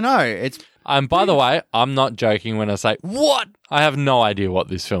 What? I know, it's... By the way, I'm not joking when I say, what? I have no idea what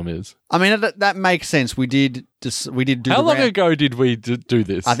this film is. I mean, that makes sense. We did do How long ago did we do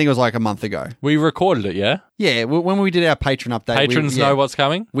this? I think it was like a month ago. We recorded it, yeah? Yeah, when we did our Patreon update. Patrons know what's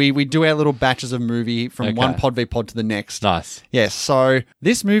coming? We do our little batches of movie from one pod v pod to the next. Nice. Yes, so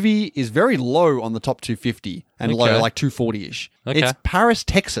this movie is very low on the top 250 and low, like 240-ish. Okay. It's Paris,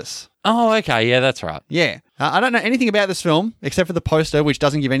 Texas. Oh, okay. Yeah, that's right. Yeah. I don't know anything about this film except for the poster, which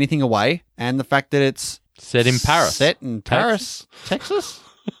doesn't give anything away, and the fact that it's Set in Paris. Set in Paris, Texas?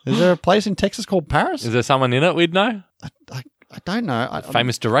 Is there a place in Texas called Paris? Is there someone in it we'd know? I don't know.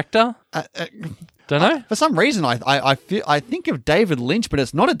 Famous director? Don't know. For some reason, I think of David Lynch, but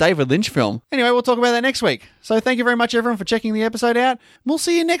it's not a David Lynch film. Anyway, we'll talk about that next week. So thank you very much, everyone, for checking the episode out. We'll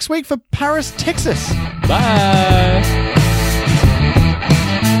see you next week for Paris, Texas. Bye.